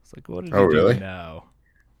to. It's like, what did he really? do now?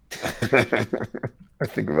 I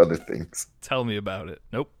think of other things. Tell me about it.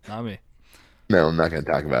 Nope, not me. No, I'm not going to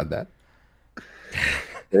talk about that.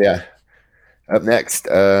 But yeah. Up next,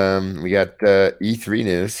 we got E3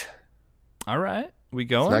 news. All right, we It's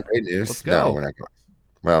going? not great news. Let's go. No, we're not going.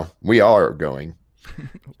 Well, we are going.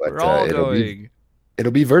 But We're all it'll going.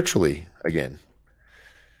 It'll be virtually again.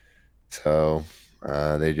 So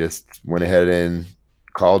they just went ahead and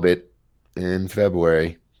called it in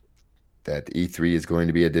February that E3 is going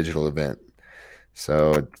to be a digital event.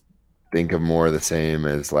 So think of more of the same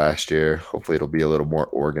as last year. Hopefully it'll be a little more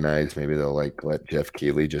organized. Maybe they'll let Jeff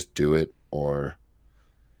Keighley just do it, or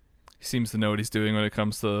He seems to know what he's doing when it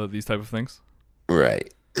comes to these type of things.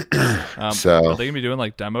 right. So are they gonna be doing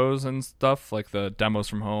like demos and stuff, like the demos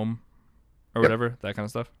from home or Yep. whatever, that kind of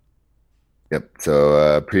stuff? Yep.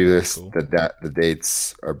 So Cool. the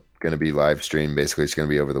dates are going to be live streamed. Basically, it's going to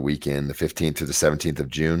be over the weekend, the 15th to the 17th of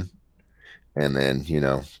June. And then,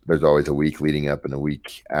 there's always a week leading up and a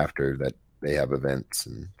week after that they have events.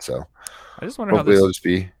 And so I just wonder how hopefully this. it'll just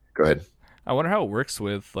be, go ahead. I wonder how it works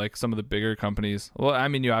with like some of the bigger companies. Well, I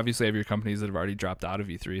mean, you obviously have your companies that have already dropped out of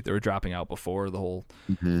E3. They were dropping out before the whole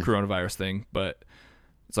coronavirus thing, but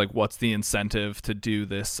it's like, what's the incentive to do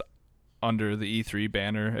this under the E3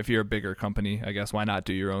 banner? If you're a bigger company, I guess, why not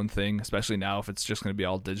do your own thing? Especially now if it's just going to be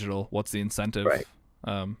all digital. What's the incentive?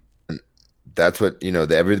 Right. That's what,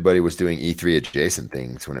 everybody was doing E3 adjacent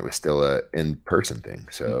things when it was still a in-person thing.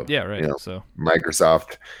 So yeah, right. So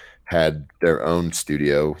Microsoft had their own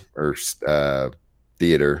studio or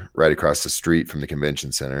theater right across the street from the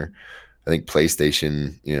convention center. I think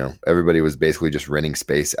PlayStation, everybody was basically just renting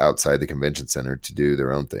space outside the convention center to do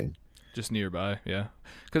their own thing. just nearby, yeah.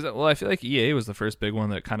 Because I feel like EA was the first big one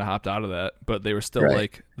that kind of hopped out of that, but they were still Right.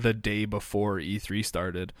 like the day before E3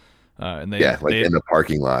 started, and Yeah, like in the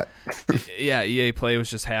parking lot. yeah, EA Play was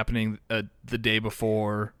just happening the day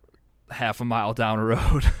before, half a mile down a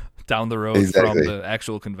road, down the road Exactly. from the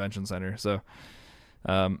actual convention center. So,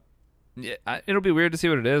 yeah, it'll be weird to see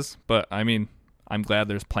what it is, but I mean, I'm glad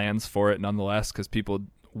there's plans for it nonetheless because people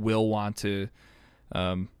will want to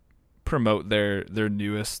promote their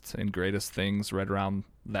newest and greatest things right around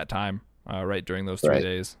that time, right during those 3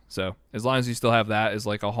 days. So as long as you still have that as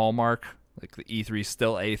like a hallmark, like the E3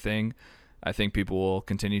 still a thing, I think people will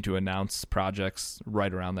continue to announce projects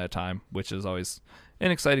right around that time, which is always an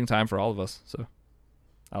exciting time for all of us. So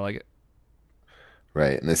I like it.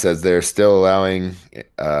 Right. And it says they're still allowing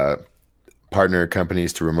partner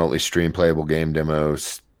companies to remotely stream playable game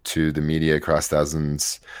demos to the media across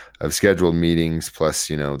thousands of scheduled meetings. Plus,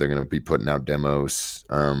 they're going to be putting out demos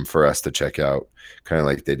for us to check out, kind of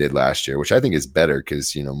like they did last year, which I think is better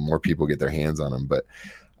because, more people get their hands on them. But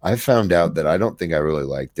I found out that I don't think I really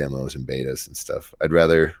like demos and betas and stuff. I'd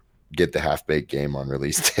rather get the half-baked game on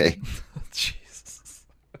release day. Jesus.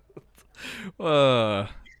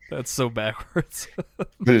 That's so backwards. But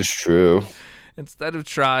it's true. Instead of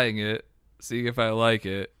trying it, seeing if I like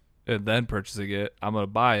it, and then purchasing it, I'm going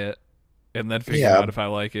to buy it, and then figure out if I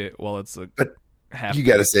like it. Well, it's a half. You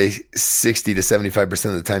got to say 60 to 75%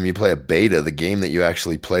 of the time you play a beta, the game that you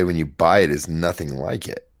actually play when you buy it is nothing like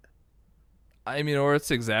it. I mean, or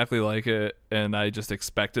it's exactly like it, and I just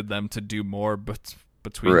expected them to do more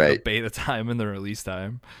between the beta time and the release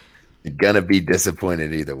time. You're going to be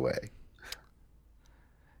disappointed either way.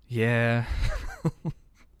 Yeah.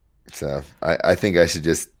 So I think I should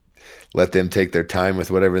just let them take their time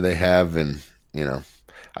with whatever they have. And,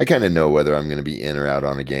 I kind of know whether I'm going to be in or out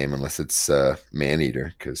on a game unless it's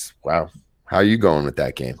Maneater. Because, wow, how are you going with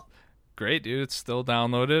that game? Great, dude. It's still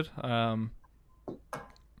downloaded.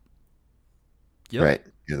 Yep. Right.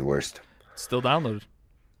 You're the worst. Still downloaded.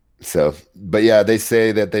 So, but yeah, they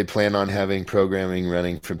say that they plan on having programming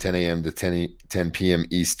running from 10 a.m. to 10 p.m.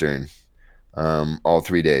 Eastern all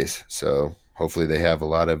 3 days. So hopefully they have a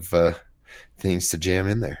lot of things to jam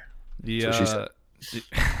in there.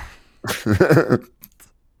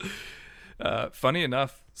 Funny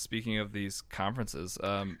enough, speaking of these conferences,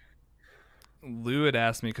 Lou had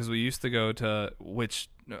asked me, because we used to go to, which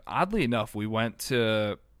oddly enough, we went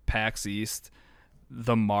to PAX East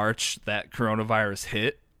the March that coronavirus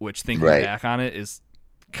hit, which thinking back on it is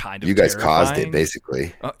kind of you guys terrifying. Caused it,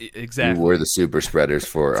 basically. Exactly. You were the super spreaders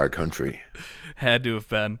for our country. Had to have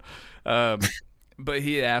been. But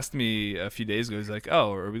he asked me a few days ago, he's like,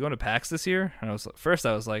 oh, are we going to PAX this year? And I was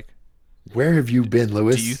like, where have you been,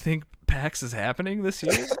 Lewis? Do you think PAX is happening this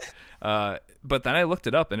year? But then I looked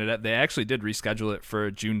it up, and they actually did reschedule it for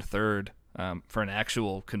June 3rd for an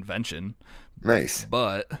actual convention. Nice.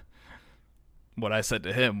 But what I said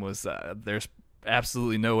to him was there's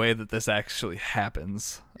absolutely no way that this actually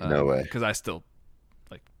happens. No way. Because I still,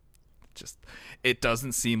 it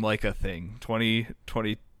doesn't seem like a thing.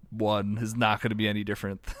 2021 is not going to be any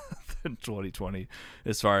different than 2020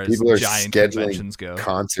 as far as people are giant scheduling conventions go.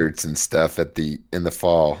 Concerts and stuff in the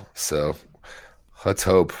fall. So let's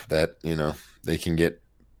hope that, they can get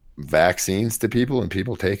vaccines to people and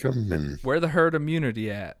people take them. And where the herd immunity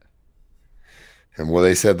at? And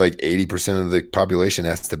they said like 80% of the population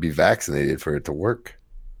has to be vaccinated for it to work.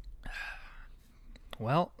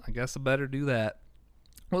 Well, I guess I better do that.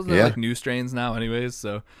 Wasn't there like new strains now anyways?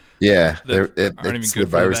 So yeah, it's what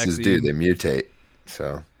viruses do. They mutate.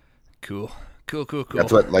 So cool.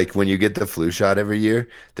 That's what, like, when you get the flu shot every year,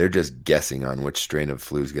 they're just guessing on which strain of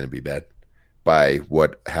flu is going to be bad by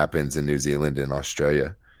what happens in New Zealand and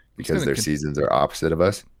Australia because their seasons are opposite of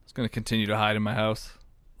us. It's going to continue to hide in my house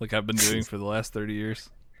like I've been doing for the last 30 years.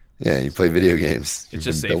 Yeah, you play video games. It's You've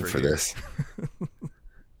just been built safer for this.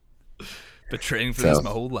 Been training for this my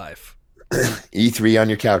whole life. E3 on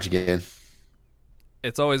your couch again.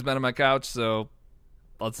 It's always been on my couch, so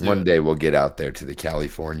let's do it. One day we'll get out there to the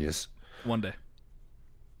Californias. One day.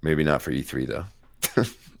 Maybe not for E3, though.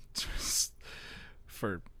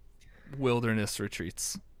 For wilderness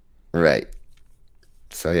retreats. Right.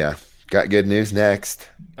 So, yeah. Got good news next.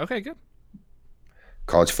 Okay, good.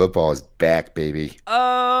 College football is back, baby.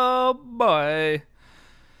 Oh, boy.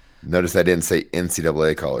 Notice I didn't say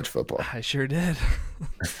NCAA college football. I sure did.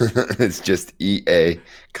 It's just EA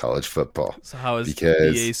college football. So how is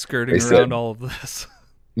EA skirting around all of this?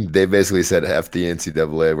 They basically said, F the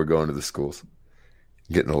NCAA, we're going to the schools.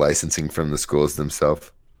 Getting the licensing from the schools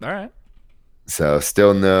themselves. All right. So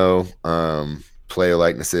still no player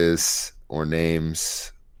likenesses or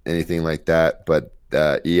names, anything like that. But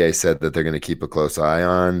EA said that they're going to keep a close eye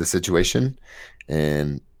on the situation.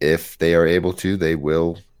 And if they are able to, they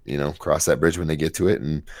will, cross that bridge when they get to it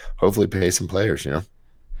and hopefully pay some players,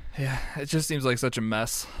 Yeah, it just seems like such a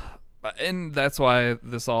mess. And that's why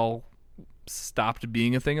this all stopped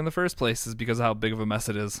being a thing in the first place, is because of how big of a mess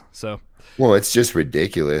it is. So, well, it's just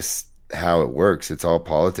ridiculous how it works. It's all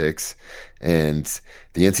politics, and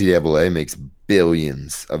the NCAA makes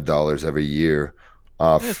billions of dollars every year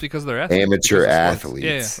off It's because they're athletes, amateur because of sports.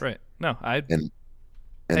 athletes. Yeah, right. No, And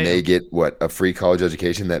Hey, they get a free college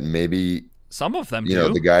education that maybe, some of them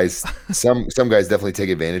the do. guys, some guys definitely take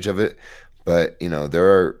advantage of it, but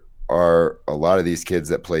there are a lot of these kids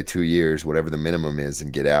that play 2 years, whatever the minimum is,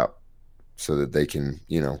 and get out so that they can,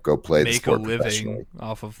 go play the Make a sport living professionally.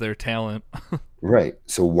 off of their talent. Right.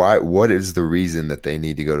 So what is the reason that they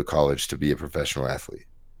need to go to college to be a professional athlete?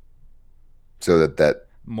 So that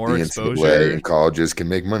More the exposure. NCAA and colleges can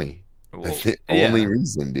make money. Well, That's the yeah. only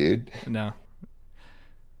reason, dude. No.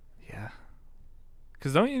 Yeah.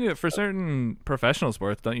 Because don't you, for certain professional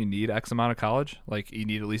sports, don't you need X amount of college? Like, you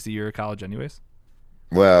need at least a year of college anyways?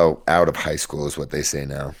 Well, out of high school is what they say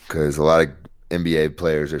now, because a lot of NBA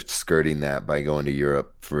players are skirting that by going to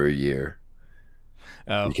Europe for a year.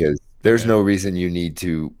 Oh, Because there's okay. no reason you need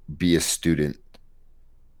to be a student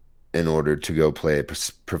in order to go play a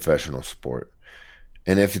professional sport.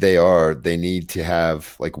 And if they need to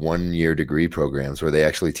have like 1 year degree programs where they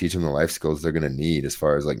actually teach them the life skills they're going to need as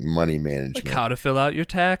far as like money management. Like how to fill out your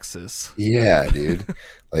taxes. Yeah, dude.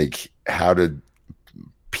 Like how to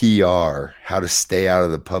PR, how to stay out of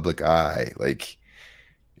the public eye. Like,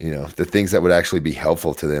 the things that would actually be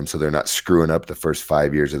helpful to them so they're not screwing up the first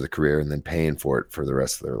 5 years of the career and then paying for it for the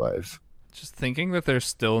rest of their lives. Just thinking that there's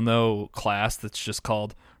still no class that's just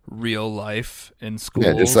called real life in schools.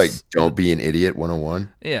 Yeah, just like don't be an idiot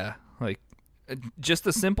 101. Yeah, like just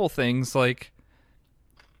the simple things like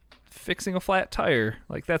fixing a flat tire.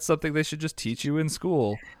 Like that's something they should just teach you in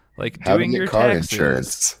school. Like How to doing get your car taxes.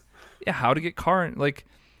 insurance. Yeah, how to get car, like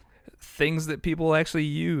things that people actually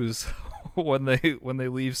use when they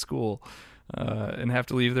leave school and have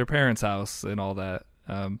to leave their parents' house and all that.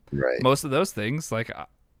 Right. Most of those things, like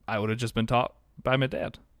I would have just been taught by my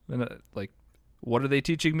dad. And like, what are they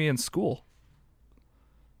teaching me in school?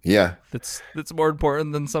 Yeah. That's more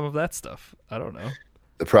important than some of that stuff. I don't know.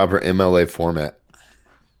 The proper MLA format,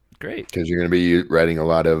 Great. because you're going to be writing a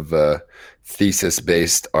lot of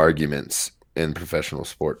thesis-based arguments in professional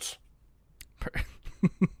sports.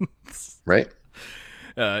 Right?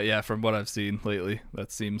 Yeah, from what I've seen lately,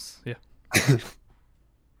 that seems, yeah.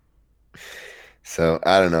 So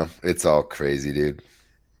I don't know. It's all crazy, dude.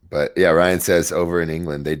 But yeah, Ryan says over in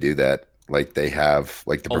England they do that. Like they have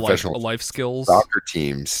like the professional life skills. soccer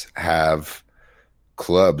teams have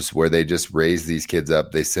clubs where they just raise these kids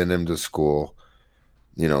up. They send them to school.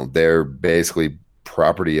 They're basically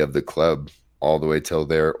property of the club all the way till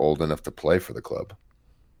they're old enough to play for the club.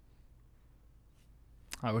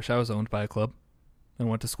 I wish I was owned by a club and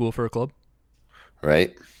went to school for a club.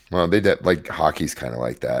 Right? Well, they did, like hockey's kind of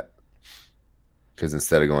like that. Because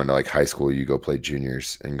instead of going to like high school, you go play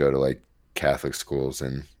juniors and go to like Catholic schools,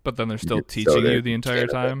 and But then they're still get teaching soda you the and entire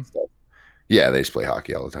Canada and time. stuff. Yeah, they just play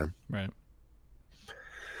hockey all the time. Right.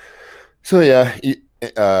 So yeah,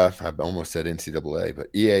 I almost said NCAA, but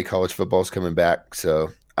EA college football is coming back.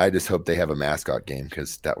 So I just hope they have a mascot game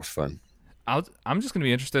because that was fun. I'm just going to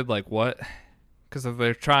be interested, like what, because if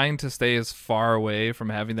they're trying to stay as far away from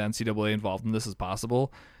having the NCAA involved in this as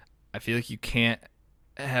possible, I feel like you can't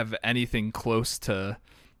have anything close to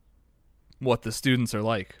what the students are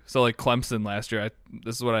like. So like Clemson last year,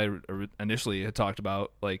 this is what I initially had talked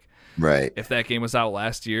about. Like, Right. if that game was out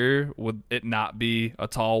last year, would it not be a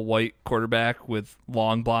tall white quarterback with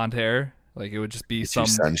long blonde hair? Like it would just be Get your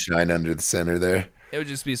some sunshine under the center there. it would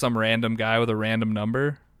just be some random guy with a random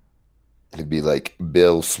number. It'd be like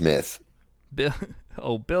Bill Smith.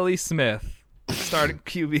 Billy Smith, starting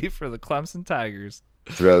QB for the Clemson Tigers.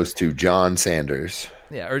 Throws to John Sanders.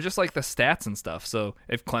 Yeah, or just like the stats and stuff. So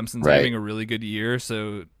if Clemson's Right. having a really good year,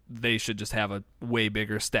 so they should just have a way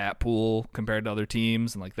bigger stat pool compared to other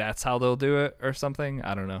teams, and like that's how they'll do it or something.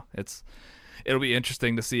 I don't know. It'll be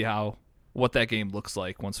interesting to see what that game looks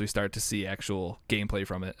like once we start to see actual gameplay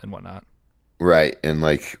from it and whatnot. Right. And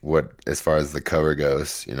like what, as far as the cover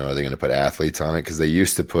goes, are they going to put athletes on it? Because they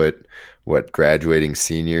used to put graduating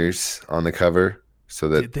seniors on the cover so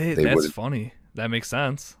that Did they? they That's wouldn't. funny. That makes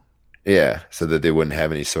sense. Yeah, so that they wouldn't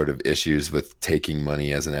have any sort of issues with taking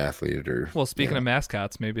money as an athlete or. Well, speaking of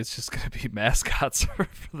mascots, maybe it's just going to be mascots for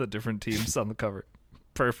the different teams on the cover.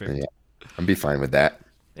 Perfect. Yeah. I'd be fine with that.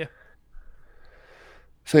 Yeah.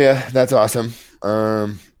 So yeah, that's awesome.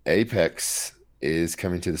 Apex is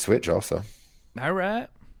coming to the Switch also. All right.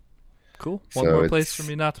 Cool. One So more place it's- for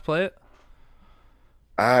me not to play it.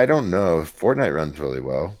 I don't know. Fortnite runs really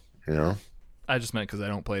well, I just meant because I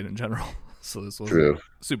don't play it in general. So this was True.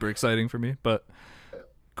 super exciting for me, but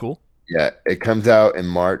cool. Yeah, it comes out in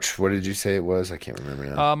March. What did you say it was? I can't remember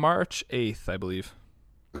now. March 8th, I believe.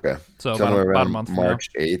 Okay. So Somewhere about a around month from now. March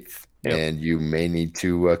 8th. Yep. and you may need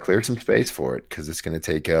to clear some space for it because it's going to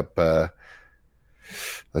take up.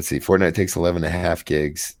 Let's see, Fortnite takes 11.5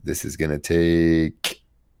 gigs. This is going to take.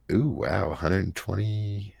 Ooh, wow,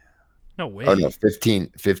 120. No way. Oh no,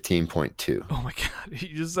 15.2. Oh my god,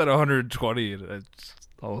 you just said 120 and I just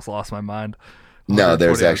almost lost my mind. No,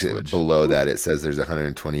 there's 120 on actually Switch. below that. It says there's a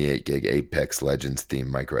 128 gig Apex Legends themed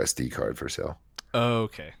micro SD card for sale. Oh,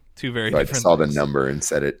 okay. Two very So I different saw the things. number and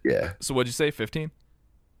said it. Yeah, So what'd you say, 15?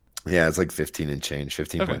 yeah, it's like 15 and change,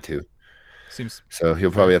 15.2. Seems So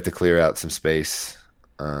he'll probably have to clear out some space.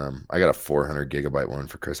 I got a 400 gigabyte one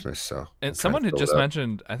for Christmas, so And I'm trying someone to had fill just it up.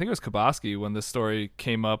 mentioned, I think it was Kaboski, when this story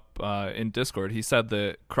came up in Discord. He said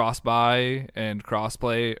that cross-buy and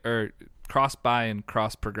cross-play, or cross-buy and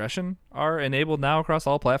cross-progression are enabled now across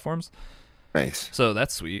all platforms. Nice. So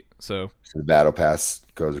that's sweet. So, So the battle pass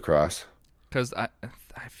goes across. because I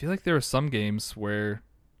feel like there were some games where,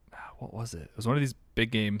 what was it? It was one of these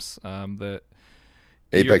big games that,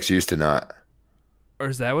 Apex used to not. or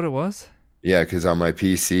is that what it was? Yeah, because on my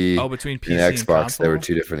PC Oh, between PC and and Xbox, there were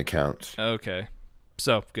console? 2 different accounts. Okay.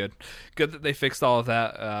 So good that they fixed all of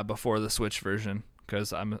that before the Switch version,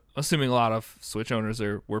 because I'm assuming a lot of Switch owners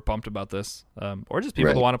were pumped about this, or just people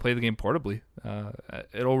Right. that want to play the game portably.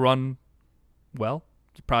 It'll run well,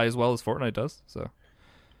 probably as well as Fortnite does. So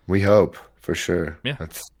We hope for sure. Yeah.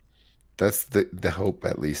 That's the hope,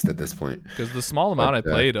 at least at this point. because the small amount I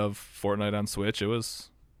But, played of Fortnite on Switch,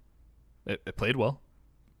 it played well,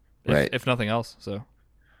 Right. if nothing else. So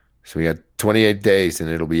So we got 28 days and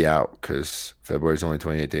it'll be out because February's only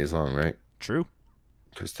 28 days long, right? true,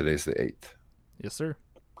 Because today's the 8th. yes sir.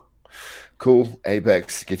 Cool.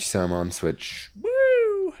 Apex, get you some on Switch.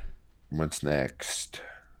 Woo! What's next?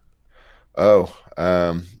 Oh,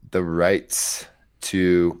 the rights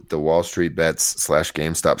to the Wall Street Bets /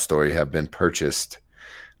 GameStop story have been purchased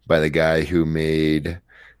by the guy who made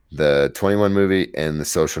the 21 movie and the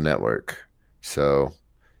Social Network. So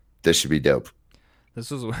this should be dope. This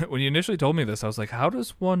was when you initially told me this. I was like, "How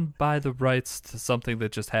does one buy the rights to something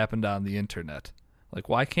that just happened on the internet? Like,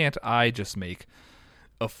 why can't I just make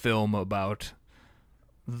a film about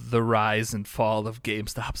the rise and fall of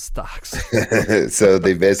GameStop stocks?" So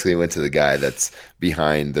they basically went to the guy that's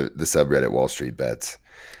behind the subreddit Wall Street Bets.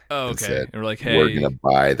 Oh, and okay. said, And we're like, We're "Hey, gonna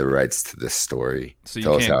buy the rights to this story. so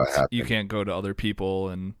Tell us how it you happened." can't go to other people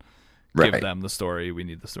and Right. give them the story. We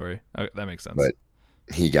need the story." Okay, that makes sense. But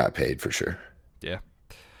he got paid for sure. Yeah,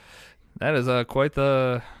 that is quite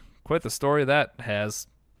the story that has.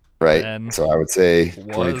 Right. And So I would say was-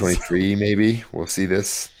 2023 maybe we'll see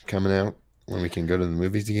this coming out when we can go to the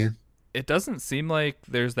movies again. It doesn't seem like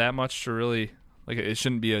there's that much to really like. It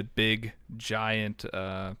shouldn't be a big, giant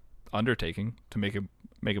undertaking to make a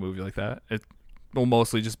movie like that. It will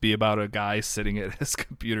mostly just be about a guy sitting at his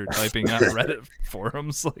computer typing on Reddit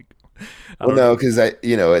forums. Like, I Well, don't no, because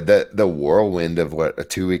the whirlwind of what a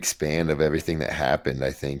 2-week span of everything that happened,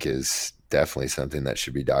 I think, is definitely something that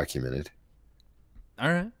should be documented. All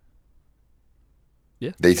right.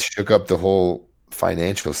 They shook up the whole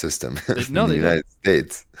financial system in no, the they did. United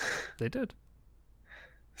States. They did.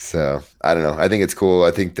 So I don't know. I think it's cool. I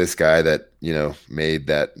think this guy that made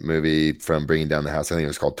that movie from Bringing Down the House, I think it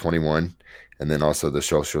was called 21, and then also the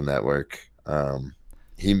Social Network.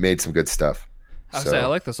 He made some good stuff. I would So say I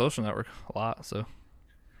like the Social Network a lot. So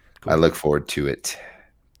I look forward to it.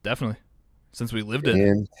 definitely, since we lived it,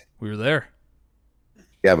 And we were there.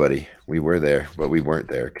 yeah, buddy, we were there, but we weren't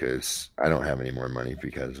there because I don't have any more money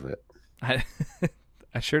because of it.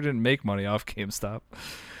 I sure didn't make money off GameStop.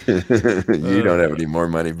 You don't have any more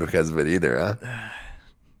money because of it either, huh?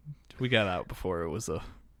 We got out before it was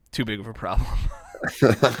too big of a problem.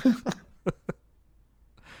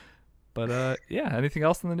 But yeah, anything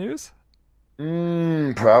else in the news?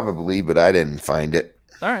 Probably, but I didn't find it.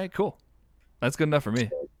 All right, cool. That's good enough for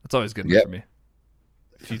me. That's always good enough Yep. for me.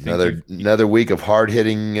 If you think Another week of hard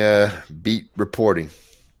hitting beat reporting.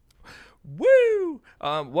 woo!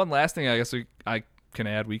 One last thing I guess we can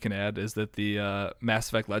add is that the Mass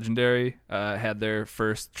Effect Legendary had their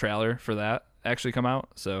first trailer for that actually come out.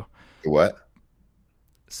 So What?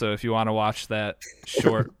 if you want to watch that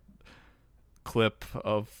short clip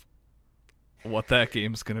of what that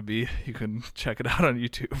game's going to be, you can check it out on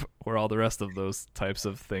YouTube, where all the rest of those types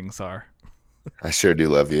of things are. I sure do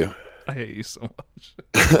love you. I hate you so much.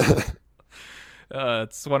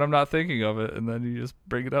 It's when I'm not thinking of it, and then you just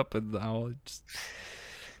bring it up, and I'll just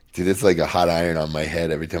Dude, it's like a hot iron on my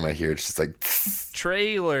head every time I hear it. It's just like,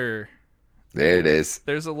 trailer. there it is.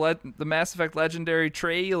 There's the Mass Effect Legendary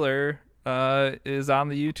trailer is on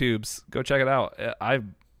the YouTubes. Go check it out.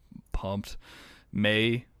 I'm pumped.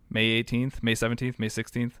 May 18th, May 17th, May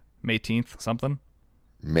 16th, May 10th, something.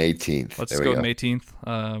 May 10th. Let's go with May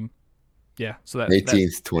 10th. Yeah, so that May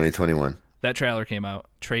 10th, 2021. That trailer came out.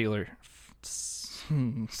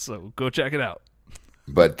 So go check it out.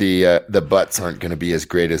 But the butts aren't going to be as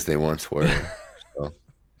great as they once were. So,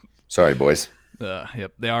 sorry, boys.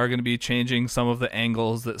 Yep, they are going to be changing some of the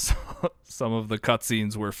angles that some of the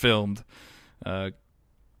cutscenes were filmed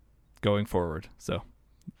going forward. So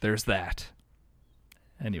there's that.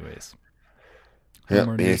 Anyways. Yep,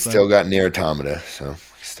 and it's still got Nier Automata, so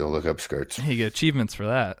still look up skirts. You get achievements for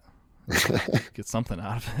that. Get something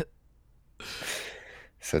out of it.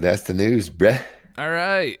 So that's the news, bruh. All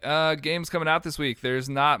right, games coming out this week. There's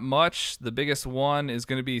not much. The biggest one is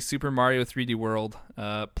going to be Super Mario 3D World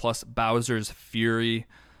plus Bowser's Fury.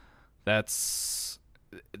 That's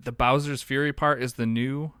the Bowser's Fury part is the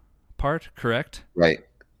new part, correct? Right,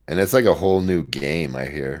 and it's like a whole new game. I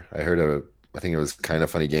heard I think it was Kind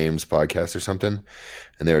of Funny Games podcast or something,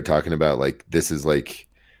 and they were talking about like this is like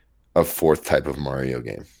a fourth type of Mario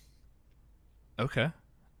game. Okay.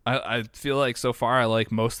 I feel like so far I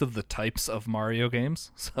like most of the types of Mario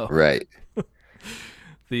games. So right.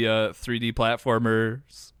 The 3D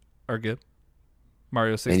platformers are good.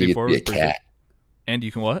 Mario 64 and you get to be a cat. Good. And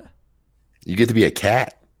you can what? You get to be a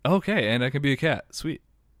cat. Okay, and I can be a cat. Sweet.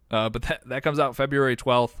 But that comes out February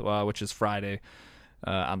 12th, which is Friday,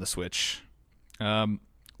 on the Switch.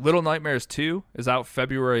 Little Nightmares 2 is out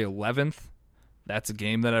February 11th. That's a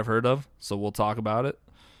game that I've heard of, so we'll talk about it.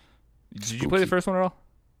 Did you play the first one at all?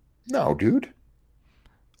 No, dude.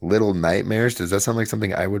 Little Nightmares? Does that sound like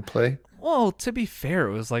something I would play? Well, to be fair,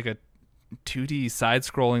 it was like a 2D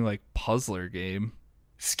side-scrolling like puzzler game.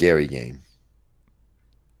 Scary game.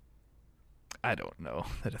 I don't know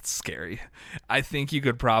that it's scary. I think you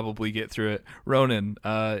could probably get through it. Ronan,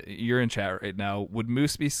 you're in chat right now. Would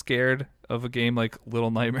Moose be scared of a game like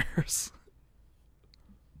Little Nightmares?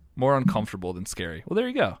 More uncomfortable than scary. Well, there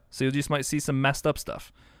you go. So you just might see some messed up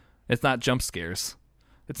stuff. It's not jump scares.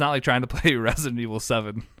 It's not like trying to play Resident Evil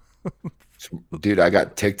 7. Dude, I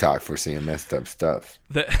got TikTok for seeing messed up stuff.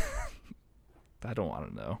 I don't want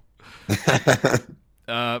to know.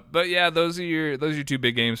 But yeah, those are your two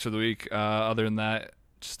big games for the week. Other than that,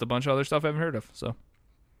 just a bunch of other stuff I haven't heard of. So,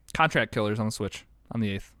 Contract Killers on the Switch on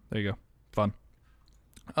the 8th. There you go. Fun.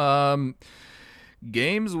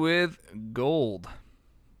 Games with gold.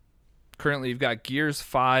 Currently, you've got Gears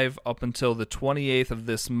 5 up until the 28th of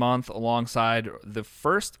this month, alongside the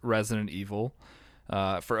first Resident Evil.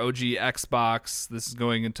 For OG Xbox, this is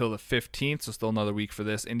going until the 15th, so still another week for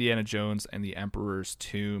this. Indiana Jones and the Emperor's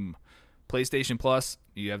Tomb. PlayStation Plus,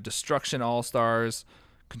 you have Destruction All-Stars,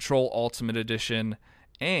 Control Ultimate Edition,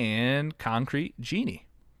 and Concrete Genie.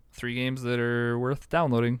 3 games that are worth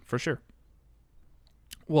downloading for sure.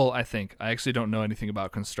 Well, I think. I actually don't know anything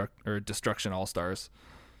about Destruction All-Stars.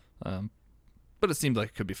 But it seemed like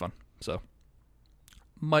it could be fun, so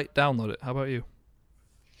might download it. How about you?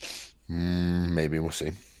 Maybe we'll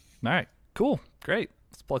see. All right, cool, great.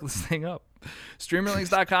 Let's plug this thing up.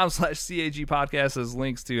 Streamerlinks.com/CAG podcast has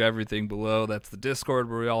links to everything below. That's the Discord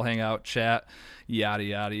where we all hang out, chat, yada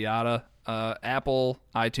yada yada. Apple,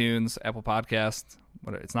 iTunes, Apple Podcast.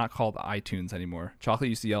 It's not called iTunes anymore. Chocolate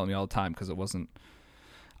used to yell at me all the time because it wasn't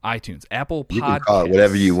iTunes. Apple Podcasts. You can call it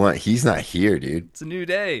whatever you want. He's not here, dude. It's a new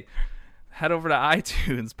day. Head over to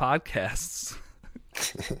iTunes Podcasts.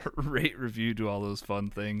 Rate, review, do all those fun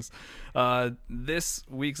things. This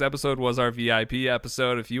week's episode was our VIP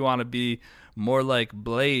episode. If you want to be more like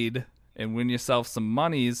Blade and win yourself some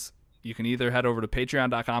monies, you can either head over to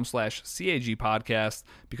patreon.com/CAG podcast,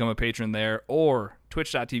 become a patron there, or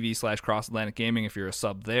twitch.tv/Cross Atlantic Gaming if you're a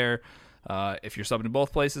sub there. If you're subbing in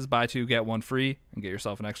both places, buy 2, get 1 free, and get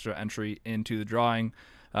yourself an extra entry into the drawing.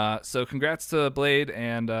 So congrats to Blade,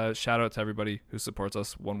 and shout out to everybody who supports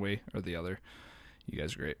us one way or the other. You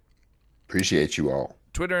guys are great. Appreciate you all.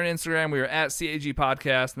 Twitter and Instagram, we are at CAG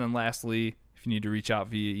Podcast. And then lastly, if you need to reach out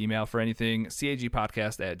via email for anything,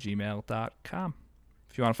 cagpodcast@gmail.com.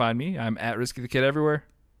 If you want to find me, I'm at Risky the Kid everywhere.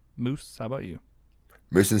 Moose, how about you?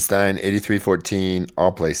 Moosenstein, 8314,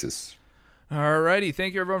 all places. Alrighty,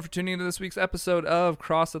 thank you everyone for tuning into this week's episode of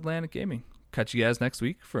Cross Atlantic Gaming. Catch you guys next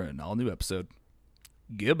week for an all-new episode.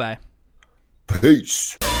 Goodbye.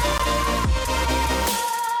 Peace.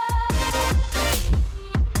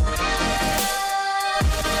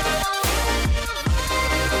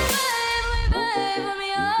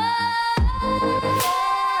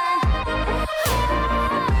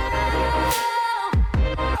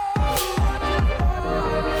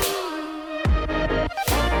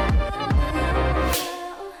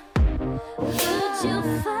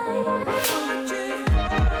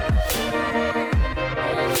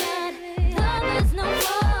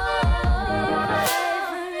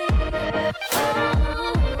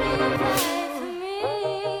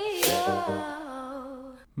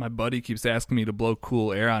 buddy keeps asking me to blow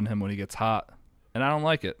cool air on him when he gets hot, and I don't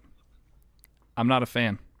like it. I'm not a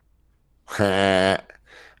fan. I'm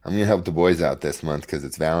going to help the boys out this month because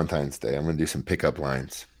it's Valentine's Day. I'm going to do some pickup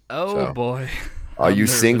lines. Oh, boy. All I'm you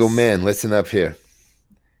nervous. single men, listen up here.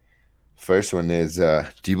 First one is,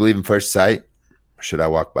 do you believe in first sight? Or should I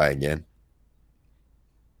walk by again?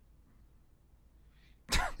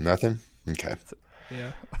 Nothing? Okay.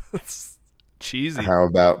 Yeah. It's cheesy. How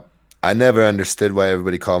about, I never understood why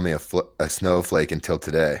everybody called me a snowflake until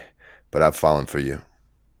today, but I've fallen for you.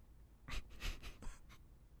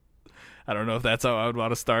 I don't know if that's how I would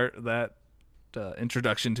want to start that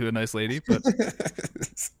introduction to a nice lady, but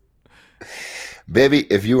Baby,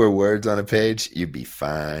 if you were words on a page, you'd be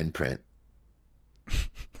fine print.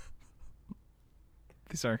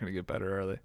 these aren't going to get better, are they?